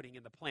what they're putting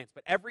in the plants,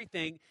 but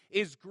everything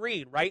is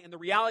green, right? And the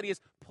reality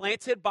is,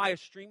 planted by a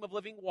stream of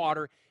living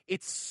water,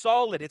 it's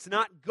solid. It's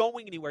not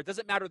going anywhere. It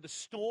doesn't matter the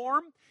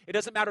storm. It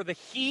doesn't matter the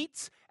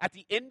heat. At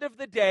the end of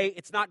the day,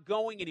 it's not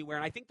going anywhere.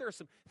 And I think there are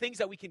some things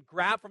that we can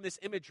grab from this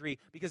imagery,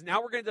 because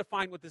now we're going to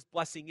define what this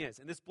blessing is.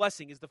 And this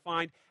blessing is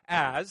defined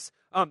as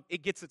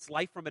it gets its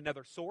life from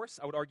another source.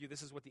 I would argue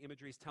this is what the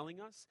imagery is telling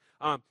us.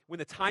 When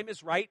the time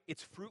is right,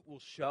 its fruit will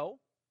show.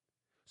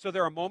 So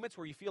there are moments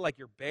where you feel like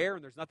you're bare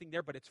and there's nothing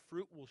there, but its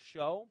fruit will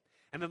show.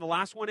 And then the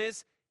last one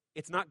is,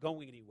 it's not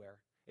going anywhere.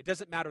 It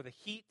doesn't matter the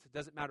heat. It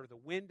doesn't matter the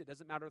wind. It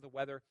doesn't matter the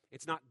weather.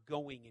 It's not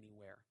going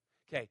anywhere.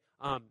 Okay,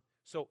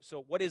 so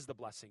what is the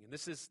blessing? And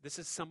this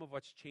is some of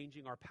what's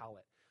changing our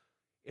palate.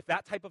 If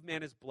that type of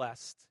man is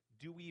blessed,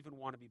 do we even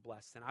want to be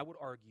blessed? And I would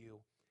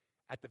argue,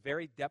 at the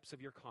very depths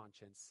of your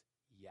conscience,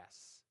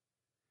 yes.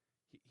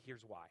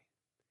 Here's why.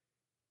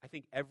 I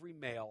think every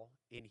male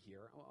in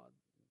here,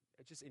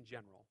 just in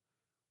general,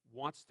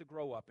 wants to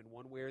grow up in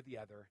one way or the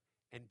other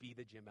and be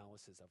the Jim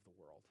Ellises of the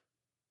world.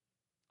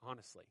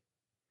 Honestly.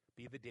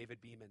 Be the David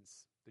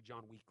Beemans, the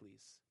John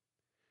Weekleys.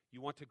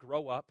 You want to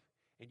grow up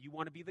and you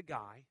want to be the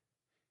guy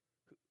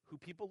who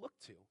people look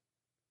to.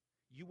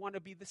 You want to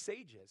be the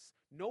sages.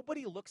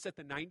 Nobody looks at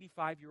the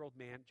 95-year-old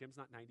man. Jim's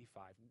not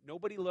 95.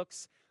 Nobody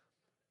looks,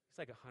 he's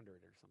like 100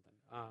 or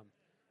something.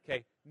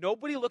 Okay.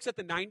 Nobody looks at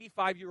the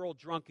 95-year-old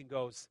drunk and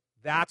goes,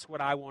 that's what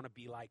I want to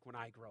be like when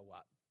I grow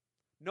up.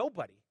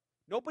 Nobody.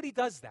 Nobody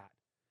does that.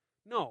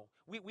 No,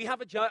 we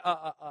have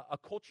a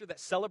culture that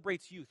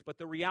celebrates youth, but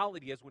the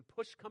reality is when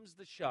push comes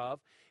to shove,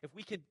 if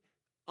we can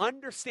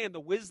understand the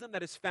wisdom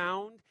that is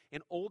found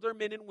in older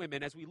men and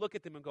women as we look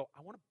at them and go,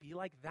 I want to be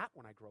like that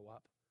when I grow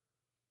up.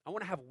 I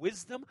want to have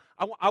wisdom.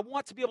 I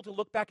want to be able to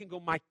look back and go,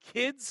 my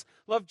kids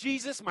love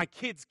Jesus. My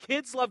kids'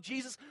 kids love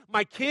Jesus.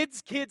 My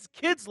kids' kids'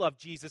 kids love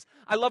Jesus.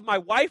 I love my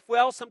wife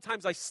well.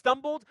 Sometimes I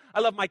stumbled.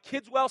 I love my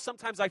kids well.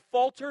 Sometimes I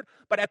faltered.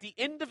 But at the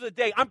end of the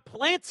day, I'm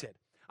planted.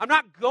 I'm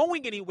not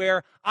going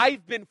anywhere.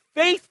 I've been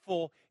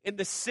faithful in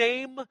the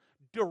same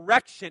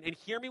direction. And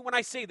hear me when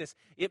I say this.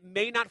 It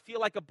may not feel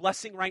like a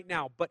blessing right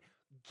now, but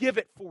give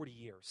it 40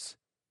 years.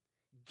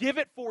 Give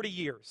it 40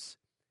 years.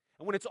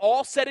 And when it's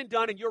all said and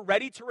done and you're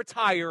ready to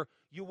retire,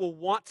 you will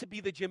want to be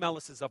the Jim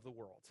Ellises of the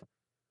world.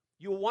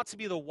 You will want to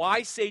be the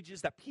wise sages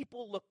that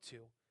people look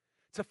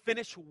to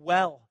finish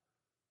well.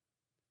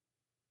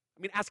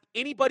 I mean, ask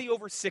anybody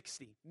over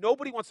 60.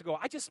 Nobody wants to go,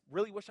 I just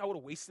really wish I would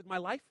have wasted my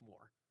life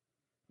more.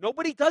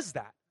 Nobody does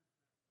that.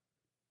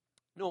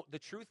 No, the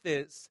truth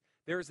is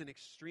There is an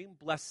extreme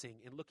blessing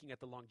in looking at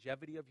the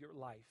longevity of your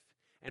life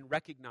and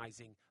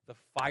recognizing the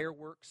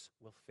fireworks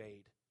will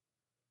fade.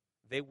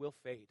 They will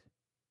fade.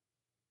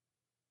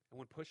 And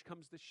when push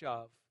comes to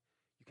shove,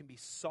 you can be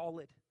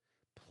solid,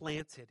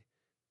 planted,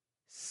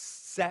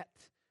 set,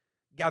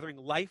 gathering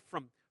life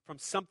from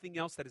something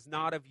else that is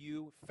not of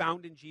you,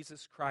 found in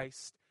Jesus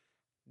Christ,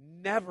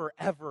 never,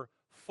 ever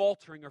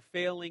faltering or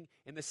failing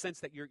in the sense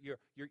that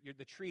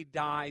the tree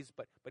dies,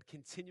 but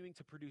continuing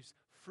to produce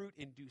fruit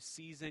in due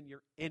season.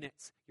 You're in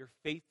it. You're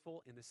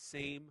faithful in the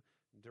same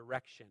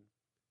direction.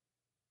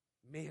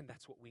 Man,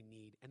 that's what we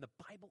need. And the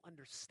Bible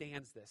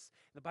understands this.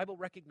 The Bible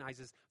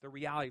recognizes the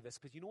reality of this,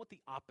 because you know what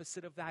the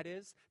opposite of that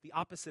is? The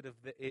opposite of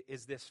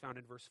is this, found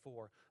in verse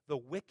 4. The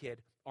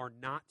wicked are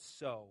not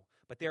so,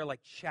 but they are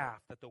like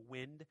chaff that the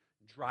wind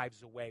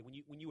drives away.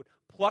 When you would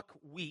pluck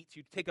wheat,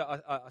 you'd take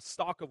a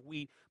stalk of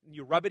wheat, and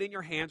you rub it in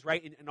your hands,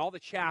 right? And all the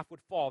chaff would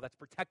fall. That's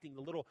protecting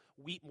the little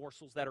wheat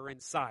morsels that are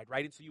inside,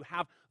 right? And so you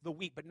have the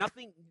wheat, but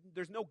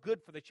there's no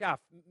good for the chaff.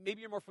 Maybe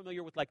you're more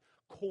familiar with like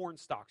corn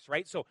stalks,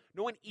 right? So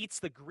no one eats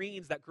the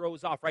greens that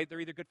grows off, right?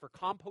 They're either good for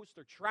compost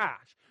or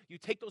trash. You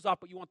take those off,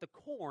 but you want the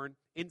corn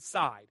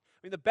inside. I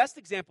mean, the best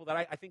example that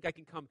I think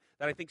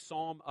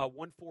Psalm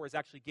 1:4 is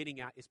actually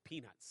getting at is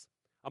peanuts.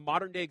 A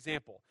modern day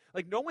example.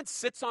 Like, no one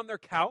sits on their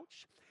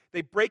couch,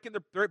 they break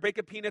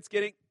a peanuts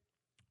getting,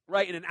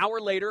 right, and an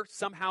hour later,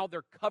 somehow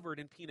they're covered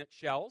in peanut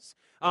shells.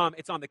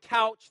 It's on the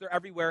couch, they're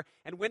everywhere,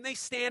 and when they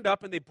stand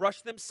up and they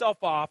brush themselves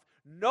off,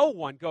 no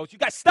one goes, you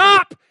guys,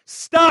 stop!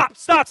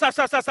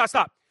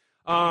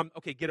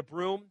 Okay, get a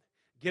broom,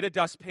 get a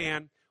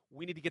dustpan,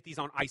 we need to get these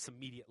on ice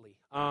immediately.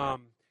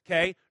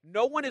 Okay?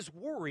 No one is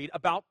worried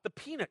about the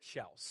peanut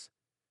shells.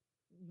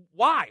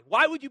 Why?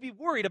 Why would you be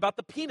worried about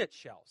the peanut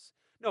shells?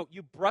 No,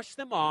 you brush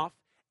them off,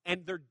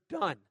 and they're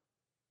done.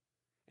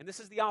 And this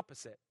is the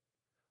opposite.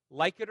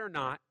 Like it or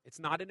not, it's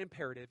not an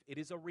imperative. It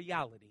is a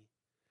reality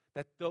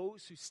that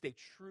those who stay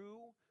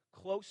true,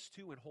 close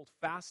to, and hold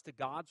fast to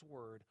God's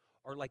word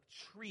are like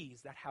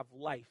trees that have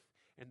life,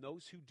 and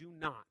those who do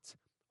not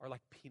are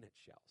like peanut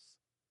shells.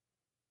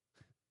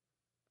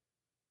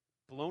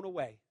 Blown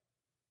away.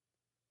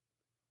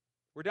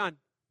 We're done.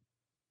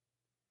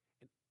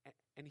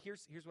 And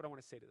here's what I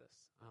want to say to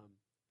this.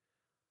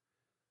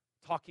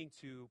 Talking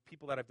to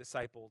people that I've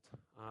discipled,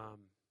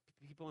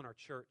 people in our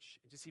church,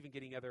 just even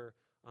getting other,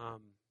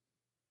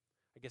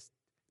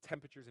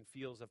 temperatures and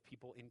feels of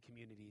people in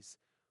communities.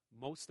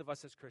 Most of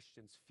us as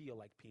Christians feel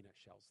like peanut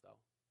shells, though.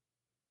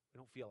 We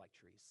don't feel like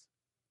trees.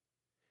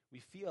 We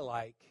feel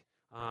like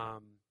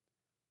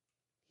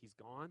he's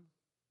gone.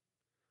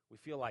 We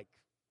feel like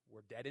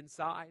we're dead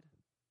inside.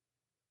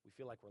 We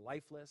feel like we're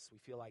lifeless. We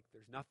feel like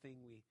there's nothing.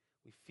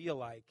 We feel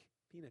like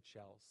peanut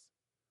shells.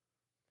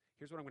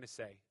 Here's what I'm going to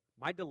say.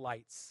 My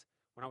delights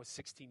when I was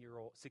 16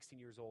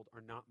 years old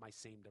are not my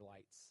same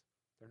delights.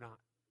 They're not.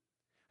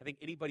 I think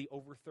anybody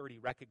over 30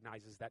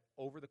 recognizes that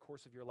over the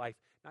course of your life,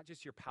 not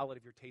just your palate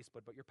of your taste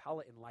bud, but your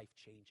palate in life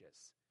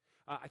changes.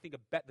 I think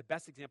the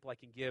best example I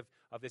can give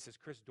of this is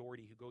Chris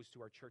Doherty, who goes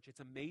to our church. It's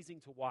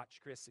amazing to watch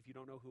Chris, if you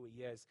don't know who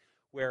he is,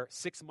 where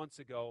 6 months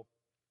ago,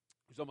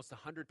 he was almost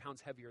 100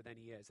 pounds heavier than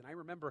he is. And I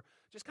remember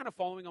just kind of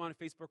following him on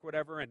Facebook or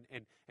whatever and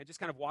just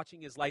kind of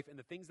watching his life and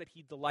the things that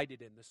he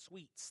delighted in, the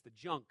sweets, the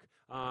junk,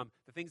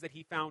 the things that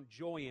he found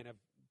joy in of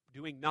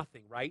doing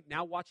nothing, right?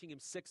 Now watching him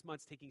 6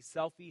 months taking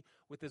selfie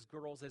with his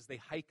girls as they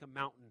hike a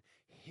mountain,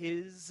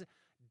 his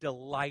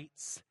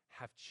delights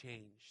have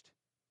changed.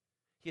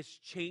 He has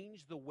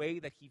changed the way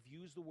that he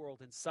views the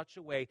world in such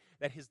a way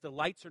that his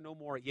delights are no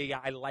more,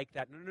 I like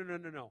that.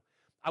 No.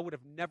 I would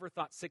have never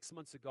thought 6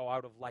 months ago I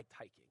would have liked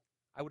hiking.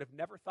 I would have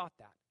never thought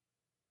that.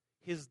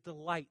 His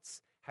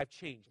delights have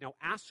changed. Now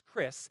ask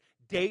Chris,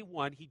 day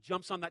one, he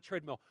jumps on that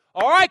treadmill.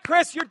 All right,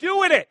 Chris, you're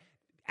doing it.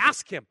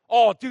 Ask him,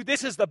 oh, dude,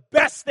 this is the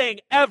best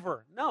thing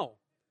ever. No.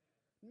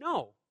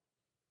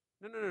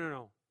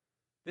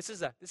 This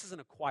is an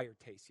acquired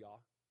taste,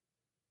 y'all.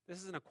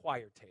 This is an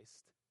acquired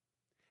taste.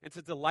 And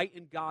to delight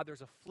in God,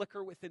 there's a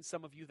flicker within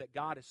some of you that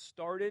God has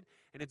started,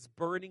 and it's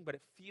burning, but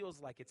it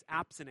feels like it's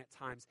absent at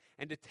times.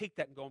 And to take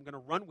that and go, I'm going to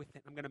run with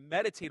it, I'm going to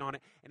meditate on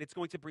it, and it's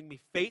going to bring me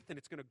faith, and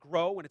it's going to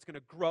grow,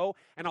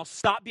 and I'll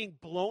stop being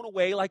blown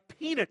away like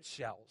peanut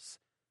shells.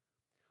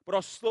 But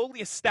I'll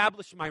slowly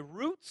establish my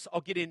roots,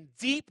 I'll get in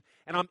deep,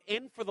 and I'm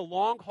in for the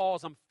long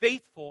hauls. I'm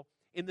faithful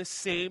in the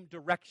same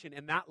direction,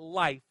 and that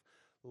life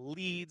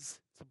leads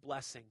to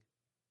blessing.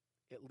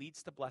 It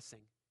leads to blessing.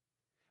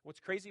 What's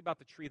crazy about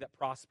the tree that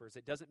prospers,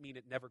 it doesn't mean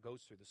it never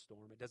goes through the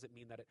storm. It doesn't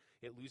mean that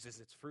it loses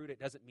its fruit. It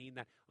doesn't mean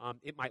that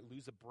it might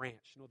lose a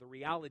branch. No, the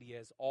reality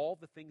is all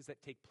the things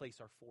that take place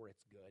are for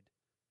its good.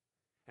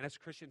 And as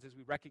Christians, as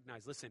we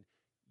recognize, listen,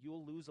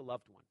 you'll lose a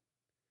loved one.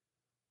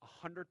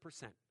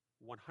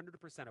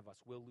 100% of us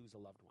will lose a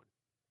loved one.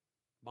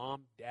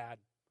 Mom, dad,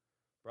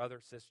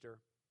 brother, sister,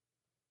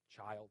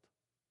 child.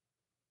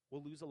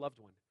 We'll lose a loved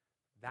one.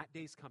 That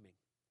day's coming.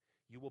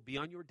 You will be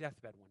on your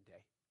deathbed one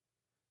day.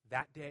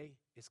 That day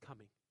is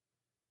coming.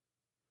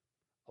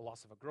 A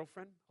loss of a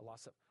girlfriend, a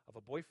loss of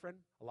a boyfriend,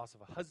 a loss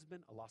of a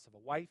husband, a loss of a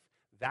wife.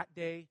 That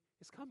day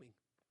is coming.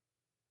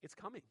 It's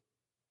coming.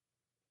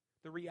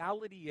 The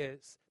reality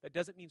is, that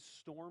doesn't mean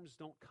storms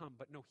don't come,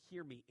 but no,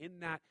 hear me. In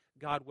that,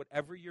 God,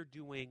 whatever you're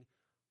doing,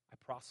 I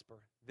prosper.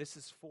 This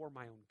is for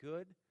my own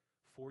good,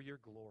 for your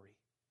glory.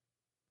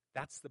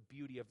 That's the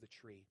beauty of the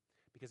tree.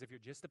 Because if you're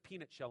just a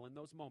peanut shell in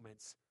those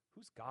moments,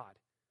 who's God?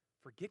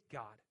 Forget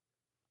God.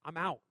 I'm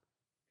out.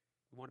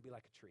 We want to be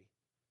like a tree.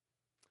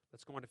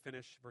 Let's go on to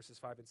finish verses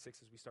 5 and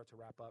 6 as we start to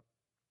wrap up.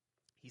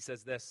 He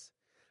says this,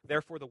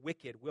 therefore the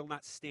wicked will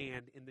not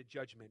stand in the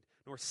judgment,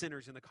 nor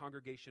sinners in the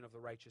congregation of the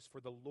righteous.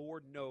 For the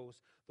Lord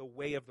knows the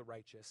way of the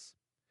righteous,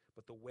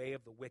 but the way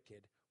of the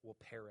wicked will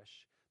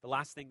perish. The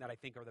last thing that I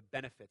think are the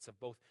benefits of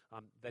both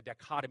the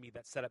dichotomy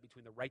that's set up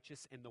between the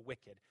righteous and the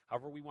wicked.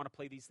 However we want to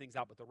play these things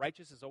out, but the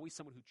righteous is always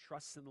someone who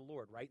trusts in the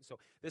Lord, right? And so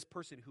this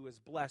person who is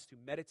blessed, who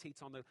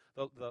meditates on the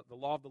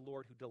law of the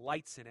Lord, who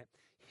delights in it,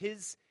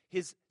 his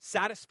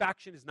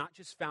satisfaction is not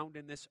just found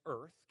in this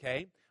earth,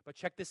 okay? But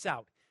check this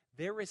out.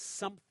 There is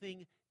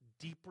something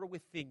deeper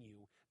within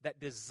you that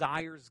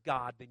desires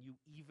God than you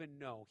even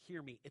know.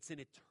 Hear me, it's an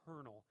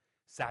eternal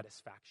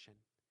satisfaction.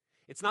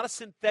 It's not a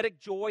synthetic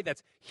joy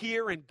that's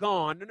here and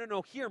gone.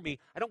 No, hear me.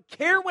 I don't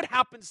care what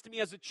happens to me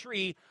as a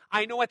tree.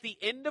 I know at the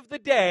end of the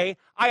day,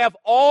 I have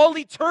all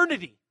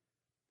eternity.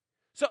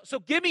 So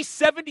give me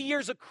 70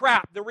 years of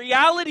crap. The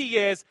reality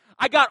is,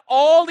 I got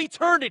all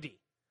eternity.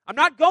 I'm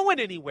not going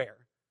anywhere.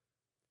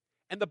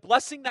 And the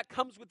blessing that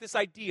comes with this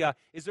idea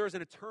is there is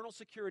an eternal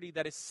security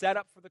that is set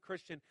up for the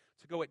Christian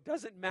to go, it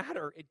doesn't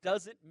matter. It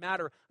doesn't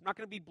matter. I'm not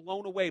going to be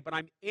blown away, but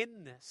I'm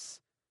in this.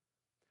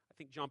 I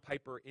think John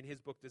Piper, in his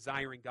book,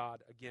 Desiring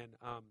God, again,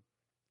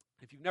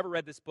 if you've never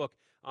read this book,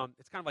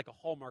 it's kind of like a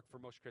hallmark for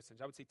most Christians.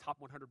 I would say top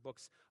 100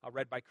 books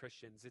read by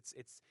Christians.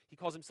 He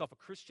calls himself a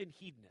Christian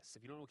hedonist.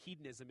 If you don't know what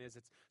hedonism is,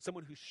 it's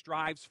someone who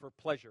strives for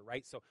pleasure,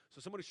 right? So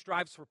someone who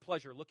strives for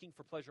pleasure, looking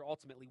for pleasure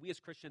ultimately. We as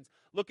Christians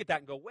look at that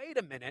and go, wait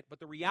a minute, but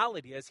the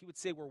reality is, he would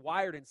say we're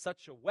wired in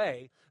such a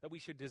way that we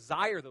should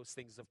desire those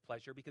things of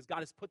pleasure because God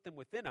has put them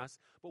within us,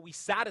 but we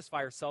satisfy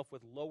ourselves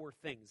with lower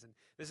things. And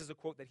this is a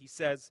quote that he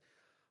says,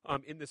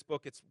 in this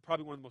book. It's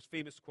probably one of the most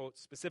famous quotes.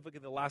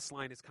 Specifically, the last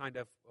line is kind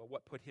of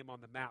what put him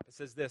on the map. It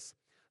says this,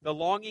 the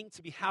longing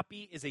to be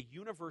happy is a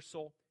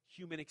universal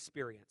human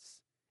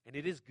experience, and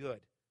it is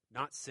good,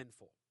 not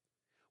sinful.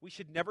 We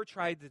should never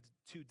try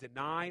to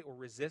deny or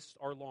resist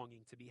our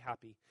longing to be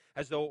happy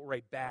as though it were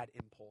a bad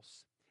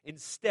impulse.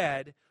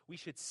 Instead, we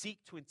should seek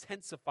to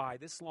intensify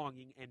this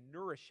longing and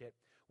nourish it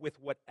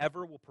with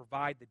whatever will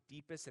provide the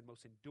deepest and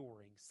most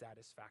enduring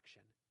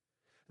satisfaction.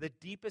 The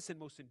deepest and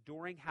most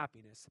enduring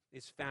happiness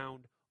is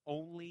found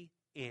only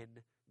in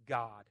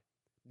God.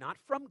 Not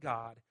from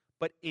God,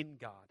 but in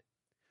God.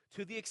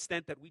 To the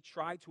extent that we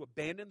try to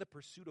abandon the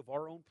pursuit of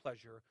our own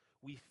pleasure,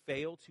 we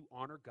fail to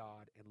honor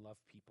God and love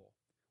people.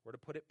 Or to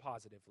put it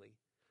positively,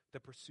 the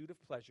pursuit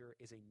of pleasure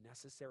is a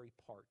necessary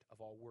part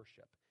of all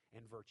worship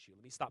and virtue.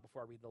 Let me stop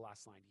before I read the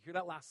last line. You hear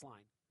that last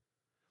line?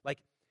 Like,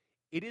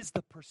 it is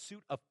the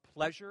pursuit of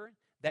pleasure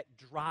that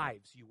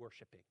drives you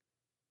worshiping.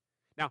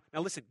 Now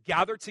listen,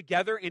 gather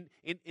together in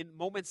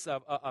moments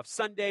of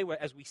Sunday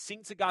as we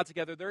sing to God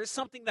together. There is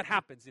something that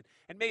happens.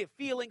 And may it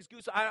feelings,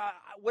 goose,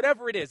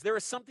 whatever it is, there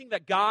is something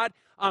that God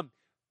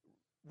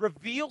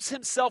reveals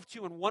himself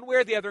to in one way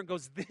or the other and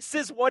goes, this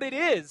is what it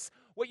is.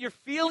 What you're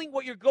feeling,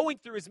 what you're going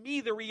through is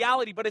me, the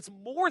reality, but it's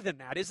more than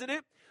that, isn't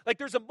it? Like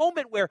there's a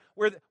moment where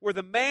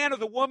the man or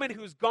the woman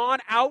who's gone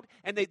out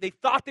and they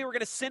thought they were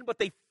going to sin, but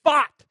they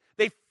fought.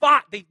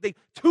 They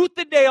tooth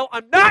and nail,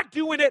 I'm not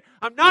doing it,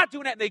 and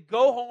they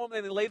go home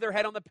and they lay their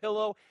head on the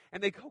pillow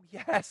and they go,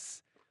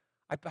 yes,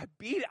 I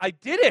beat it, I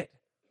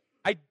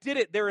did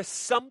it. There is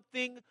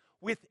something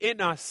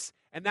within us,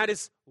 and that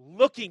is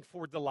looking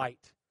for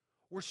delight.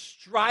 We're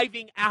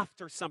striving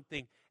after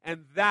something,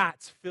 and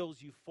that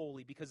fills you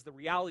fully, because the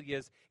reality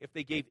is, if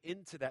they gave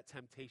into that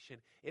temptation,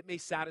 it may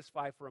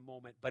satisfy for a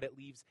moment, but it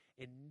leaves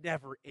a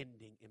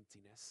never-ending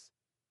emptiness.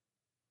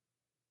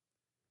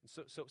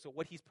 So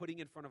what he's putting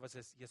in front of us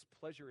is, yes,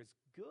 pleasure is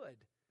good,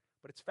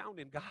 but it's found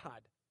in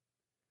God.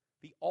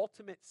 The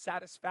ultimate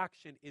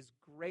satisfaction is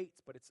great,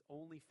 but it's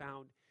only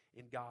found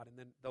in God. And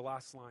then the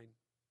last line,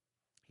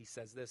 he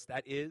says this,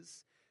 that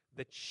is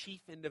the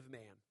chief end of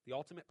man. The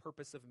ultimate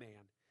purpose of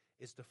man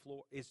is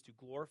to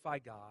glorify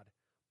God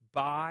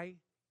by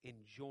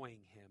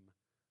enjoying him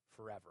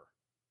forever.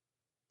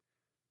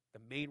 The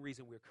main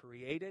reason we're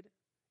created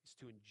is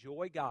to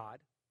enjoy God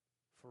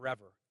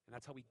forever, and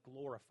that's how we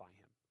glorify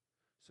him.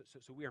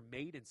 So we are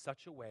made in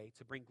such a way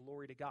to bring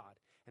glory to God.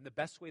 And the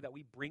best way that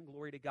we bring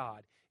glory to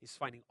God is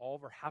finding all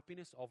of our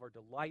happiness, all of our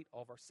delight,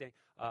 all of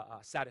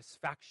our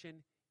satisfaction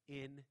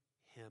in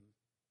him.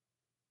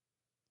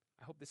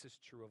 I hope this is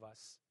true of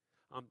us.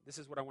 This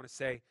is what I want to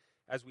say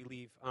as we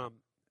leave. I'm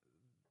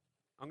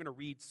going to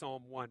read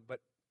Psalm 1, but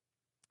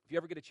if you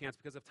ever get a chance,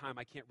 because of time,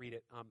 I can't read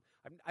it.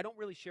 I don't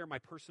really share my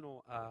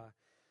personal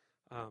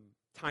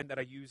time that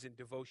I use in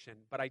devotion,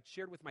 but I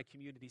shared with my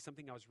community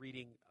something I was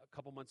reading a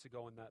couple months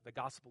ago in the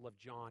Gospel of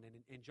John.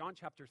 And in John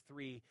chapter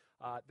 3,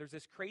 there's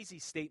this crazy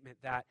statement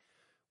that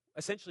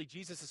essentially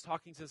Jesus is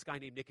talking to this guy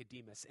named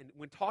Nicodemus. And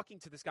when talking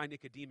to this guy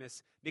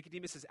Nicodemus,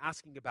 Nicodemus is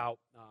asking about,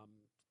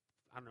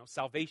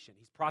 salvation.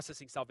 He's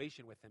processing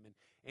salvation with him.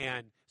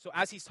 And so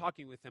as he's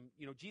talking with him,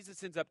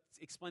 Jesus ends up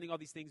explaining all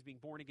these things, being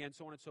born again,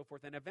 so on and so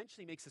forth, and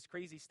eventually makes this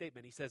crazy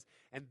statement. He says,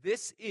 and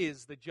this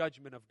is the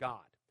judgment of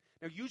God.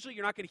 Now, usually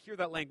you're not going to hear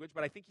that language,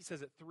 but I think he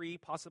says it 3,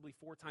 possibly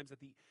 4 times at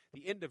the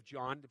end of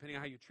John, depending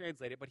on how you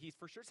translate it. But he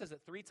for sure says it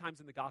 3 times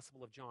in the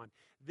Gospel of John.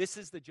 This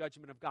is the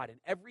judgment of God. And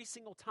every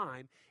single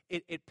time,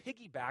 it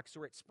piggybacks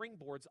or it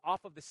springboards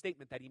off of the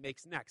statement that he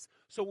makes next.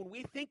 So when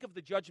we think of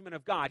the judgment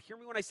of God, hear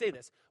me when I say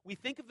this. We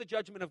think of the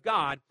judgment of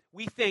God,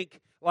 we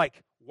think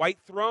like white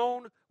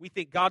throne. We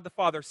think God the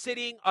Father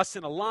sitting, us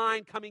in a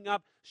line, coming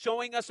up,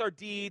 showing us our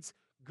deeds,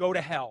 go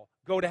to hell,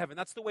 go to heaven.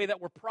 That's the way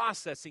that we're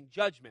processing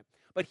judgment.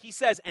 But he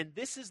says, and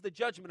this is the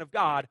judgment of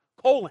God,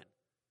 colon.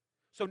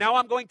 So now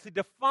I'm going to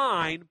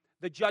define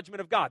the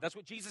judgment of God. That's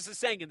what Jesus is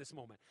saying in this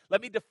moment.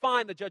 Let me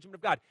define the judgment of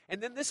God.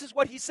 And then this is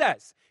what he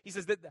says. He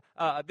says that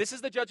this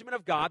is the judgment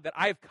of God, that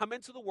I have come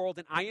into the world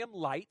and I am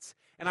light,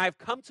 and I have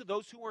come to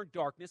those who are in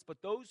darkness, but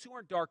those who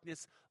are in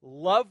darkness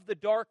love the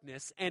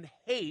darkness and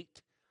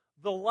hate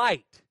the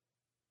light.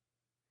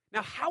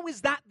 Now, how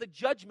is that the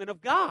judgment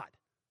of God?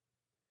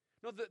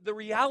 No, the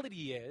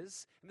reality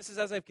is, and this is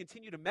as I've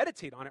continued to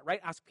meditate on it,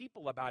 right? Ask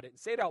people about it and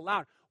say it out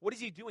loud. What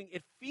is he doing?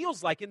 It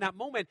feels like in that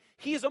moment,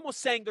 he is almost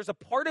saying there's a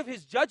part of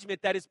his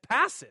judgment that is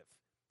passive.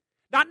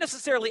 Not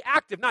necessarily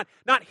active, not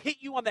hit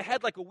you on the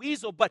head like a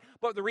weasel, but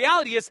the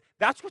reality is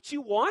that's what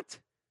you want.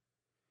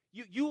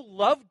 You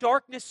love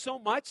darkness so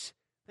much,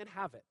 then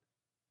have it.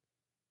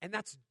 And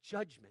that's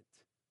judgment.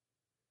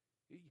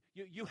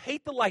 You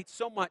hate the light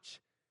so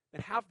much,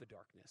 then have the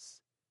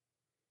darkness.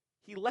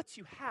 He lets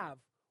you have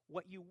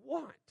what you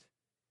want.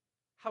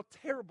 How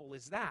terrible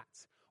is that?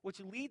 Which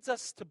leads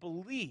us to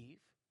believe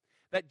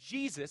that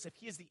Jesus, if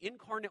he is the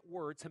incarnate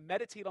word, to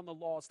meditate on the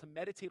laws, to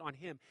meditate on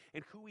him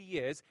and who he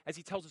is, as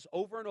he tells us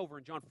over and over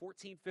in John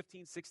 14,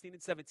 15, 16,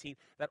 and 17,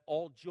 that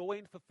all joy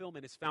and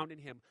fulfillment is found in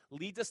him,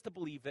 leads us to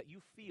believe that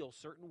you feel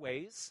certain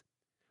ways,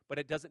 but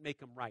it doesn't make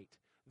them right.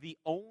 The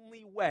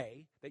only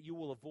way that you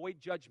will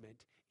avoid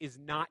judgment is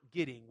not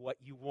getting what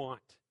you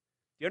want.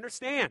 Do you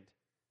understand?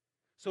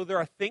 So there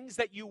are things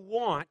that you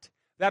want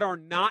that are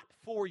not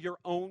for your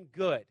own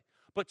good,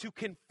 but to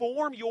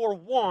conform your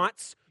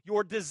wants,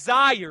 your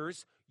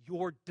desires,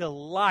 your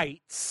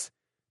delights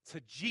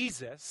to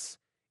Jesus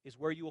is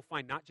where you will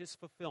find not just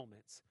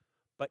fulfillments,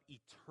 but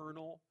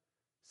eternal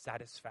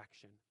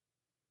satisfaction.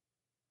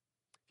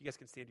 If you guys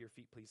can stand to your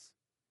feet, please.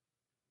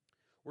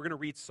 We're going to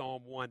read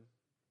Psalm 1.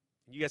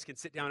 And you guys can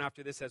sit down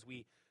after this as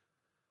we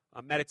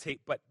meditate,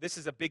 but this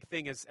is a big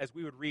thing as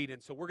we would read,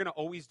 and so we're going to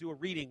always do a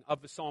reading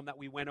of the psalm that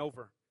we went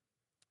over.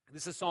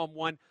 This is Psalm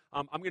 1.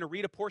 I'm going to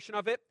read a portion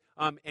of it.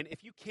 And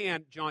if you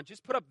can, John,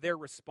 just put up their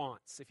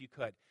response, if you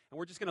could. And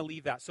we're just going to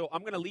leave that. So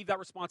I'm going to leave that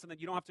response, and then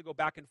you don't have to go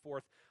back and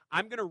forth.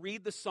 I'm going to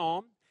read the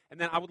psalm, and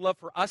then I would love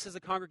for us as a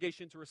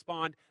congregation to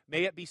respond,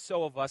 may it be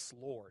so of us,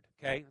 Lord.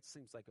 Okay? That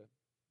seems like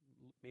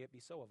may it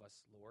be so of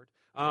us, Lord.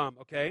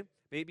 Okay?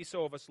 May it be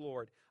so of us,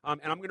 Lord. And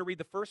I'm going to read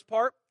the first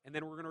part, and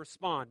then we're going to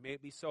respond, may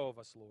it be so of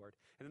us, Lord.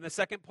 And then the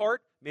second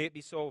part, may it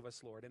be so of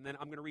us, Lord. And then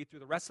I'm going to read through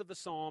the rest of the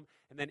psalm,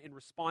 and then in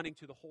responding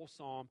to the whole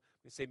psalm,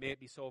 we say, may it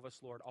be so of us,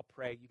 Lord. I'll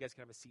pray. You guys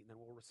can have a seat, and then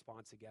we'll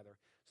respond together.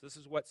 So this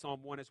is what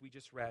Psalm 1, as we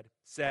just read,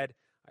 said.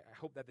 I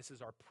hope that this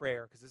is our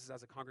prayer, because this is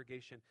as a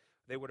congregation,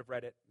 they would have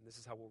read it, and this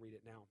is how we'll read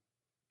it now.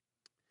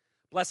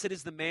 Blessed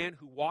is the man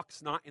who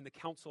walks not in the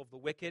counsel of the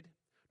wicked,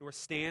 nor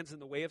stands in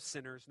the way of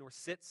sinners, nor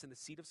sits in the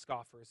seat of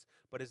scoffers,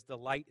 but his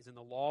delight is in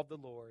the law of the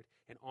Lord,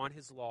 and on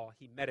his law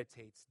he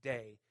meditates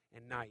day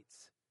and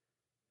night.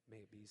 May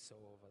it be so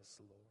of us,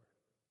 Lord.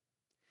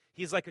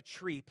 He is like a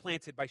tree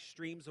planted by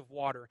streams of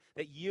water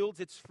that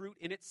yields its fruit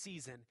in its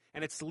season,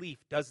 and its leaf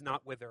does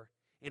not wither.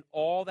 In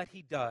all that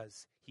he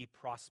does, he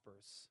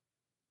prospers.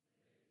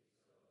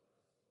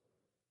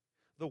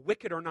 The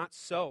wicked are not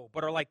so,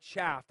 but are like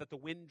chaff that the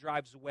wind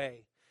drives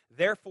away.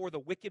 Therefore the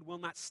wicked will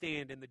not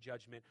stand in the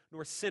judgment,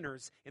 nor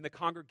sinners in the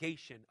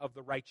congregation of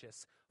the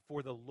righteous.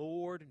 For the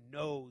Lord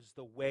knows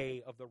the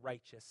way of the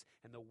righteous,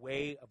 and the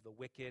way of the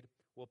wicked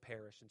will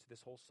perish. And to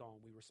this whole psalm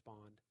we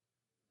respond.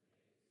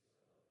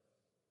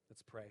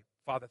 Let's pray.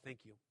 Father, thank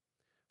you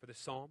for this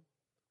psalm.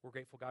 We're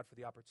grateful, God, for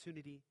the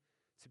opportunity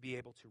to be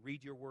able to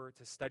read your word,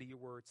 to study your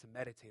word, to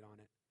meditate on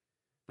it.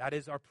 That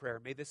is our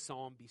prayer. May this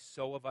psalm be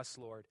so of us,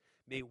 Lord.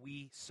 May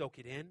we soak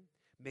it in.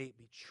 May it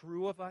be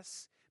true of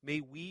us. May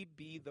we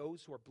be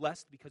those who are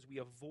blessed because we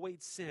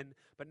avoid sin,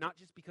 but not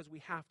just because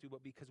we have to,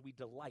 but because we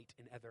delight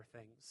in other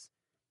things.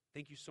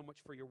 Thank you so much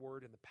for your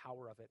word and the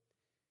power of it.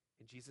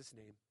 In Jesus'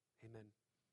 name, amen.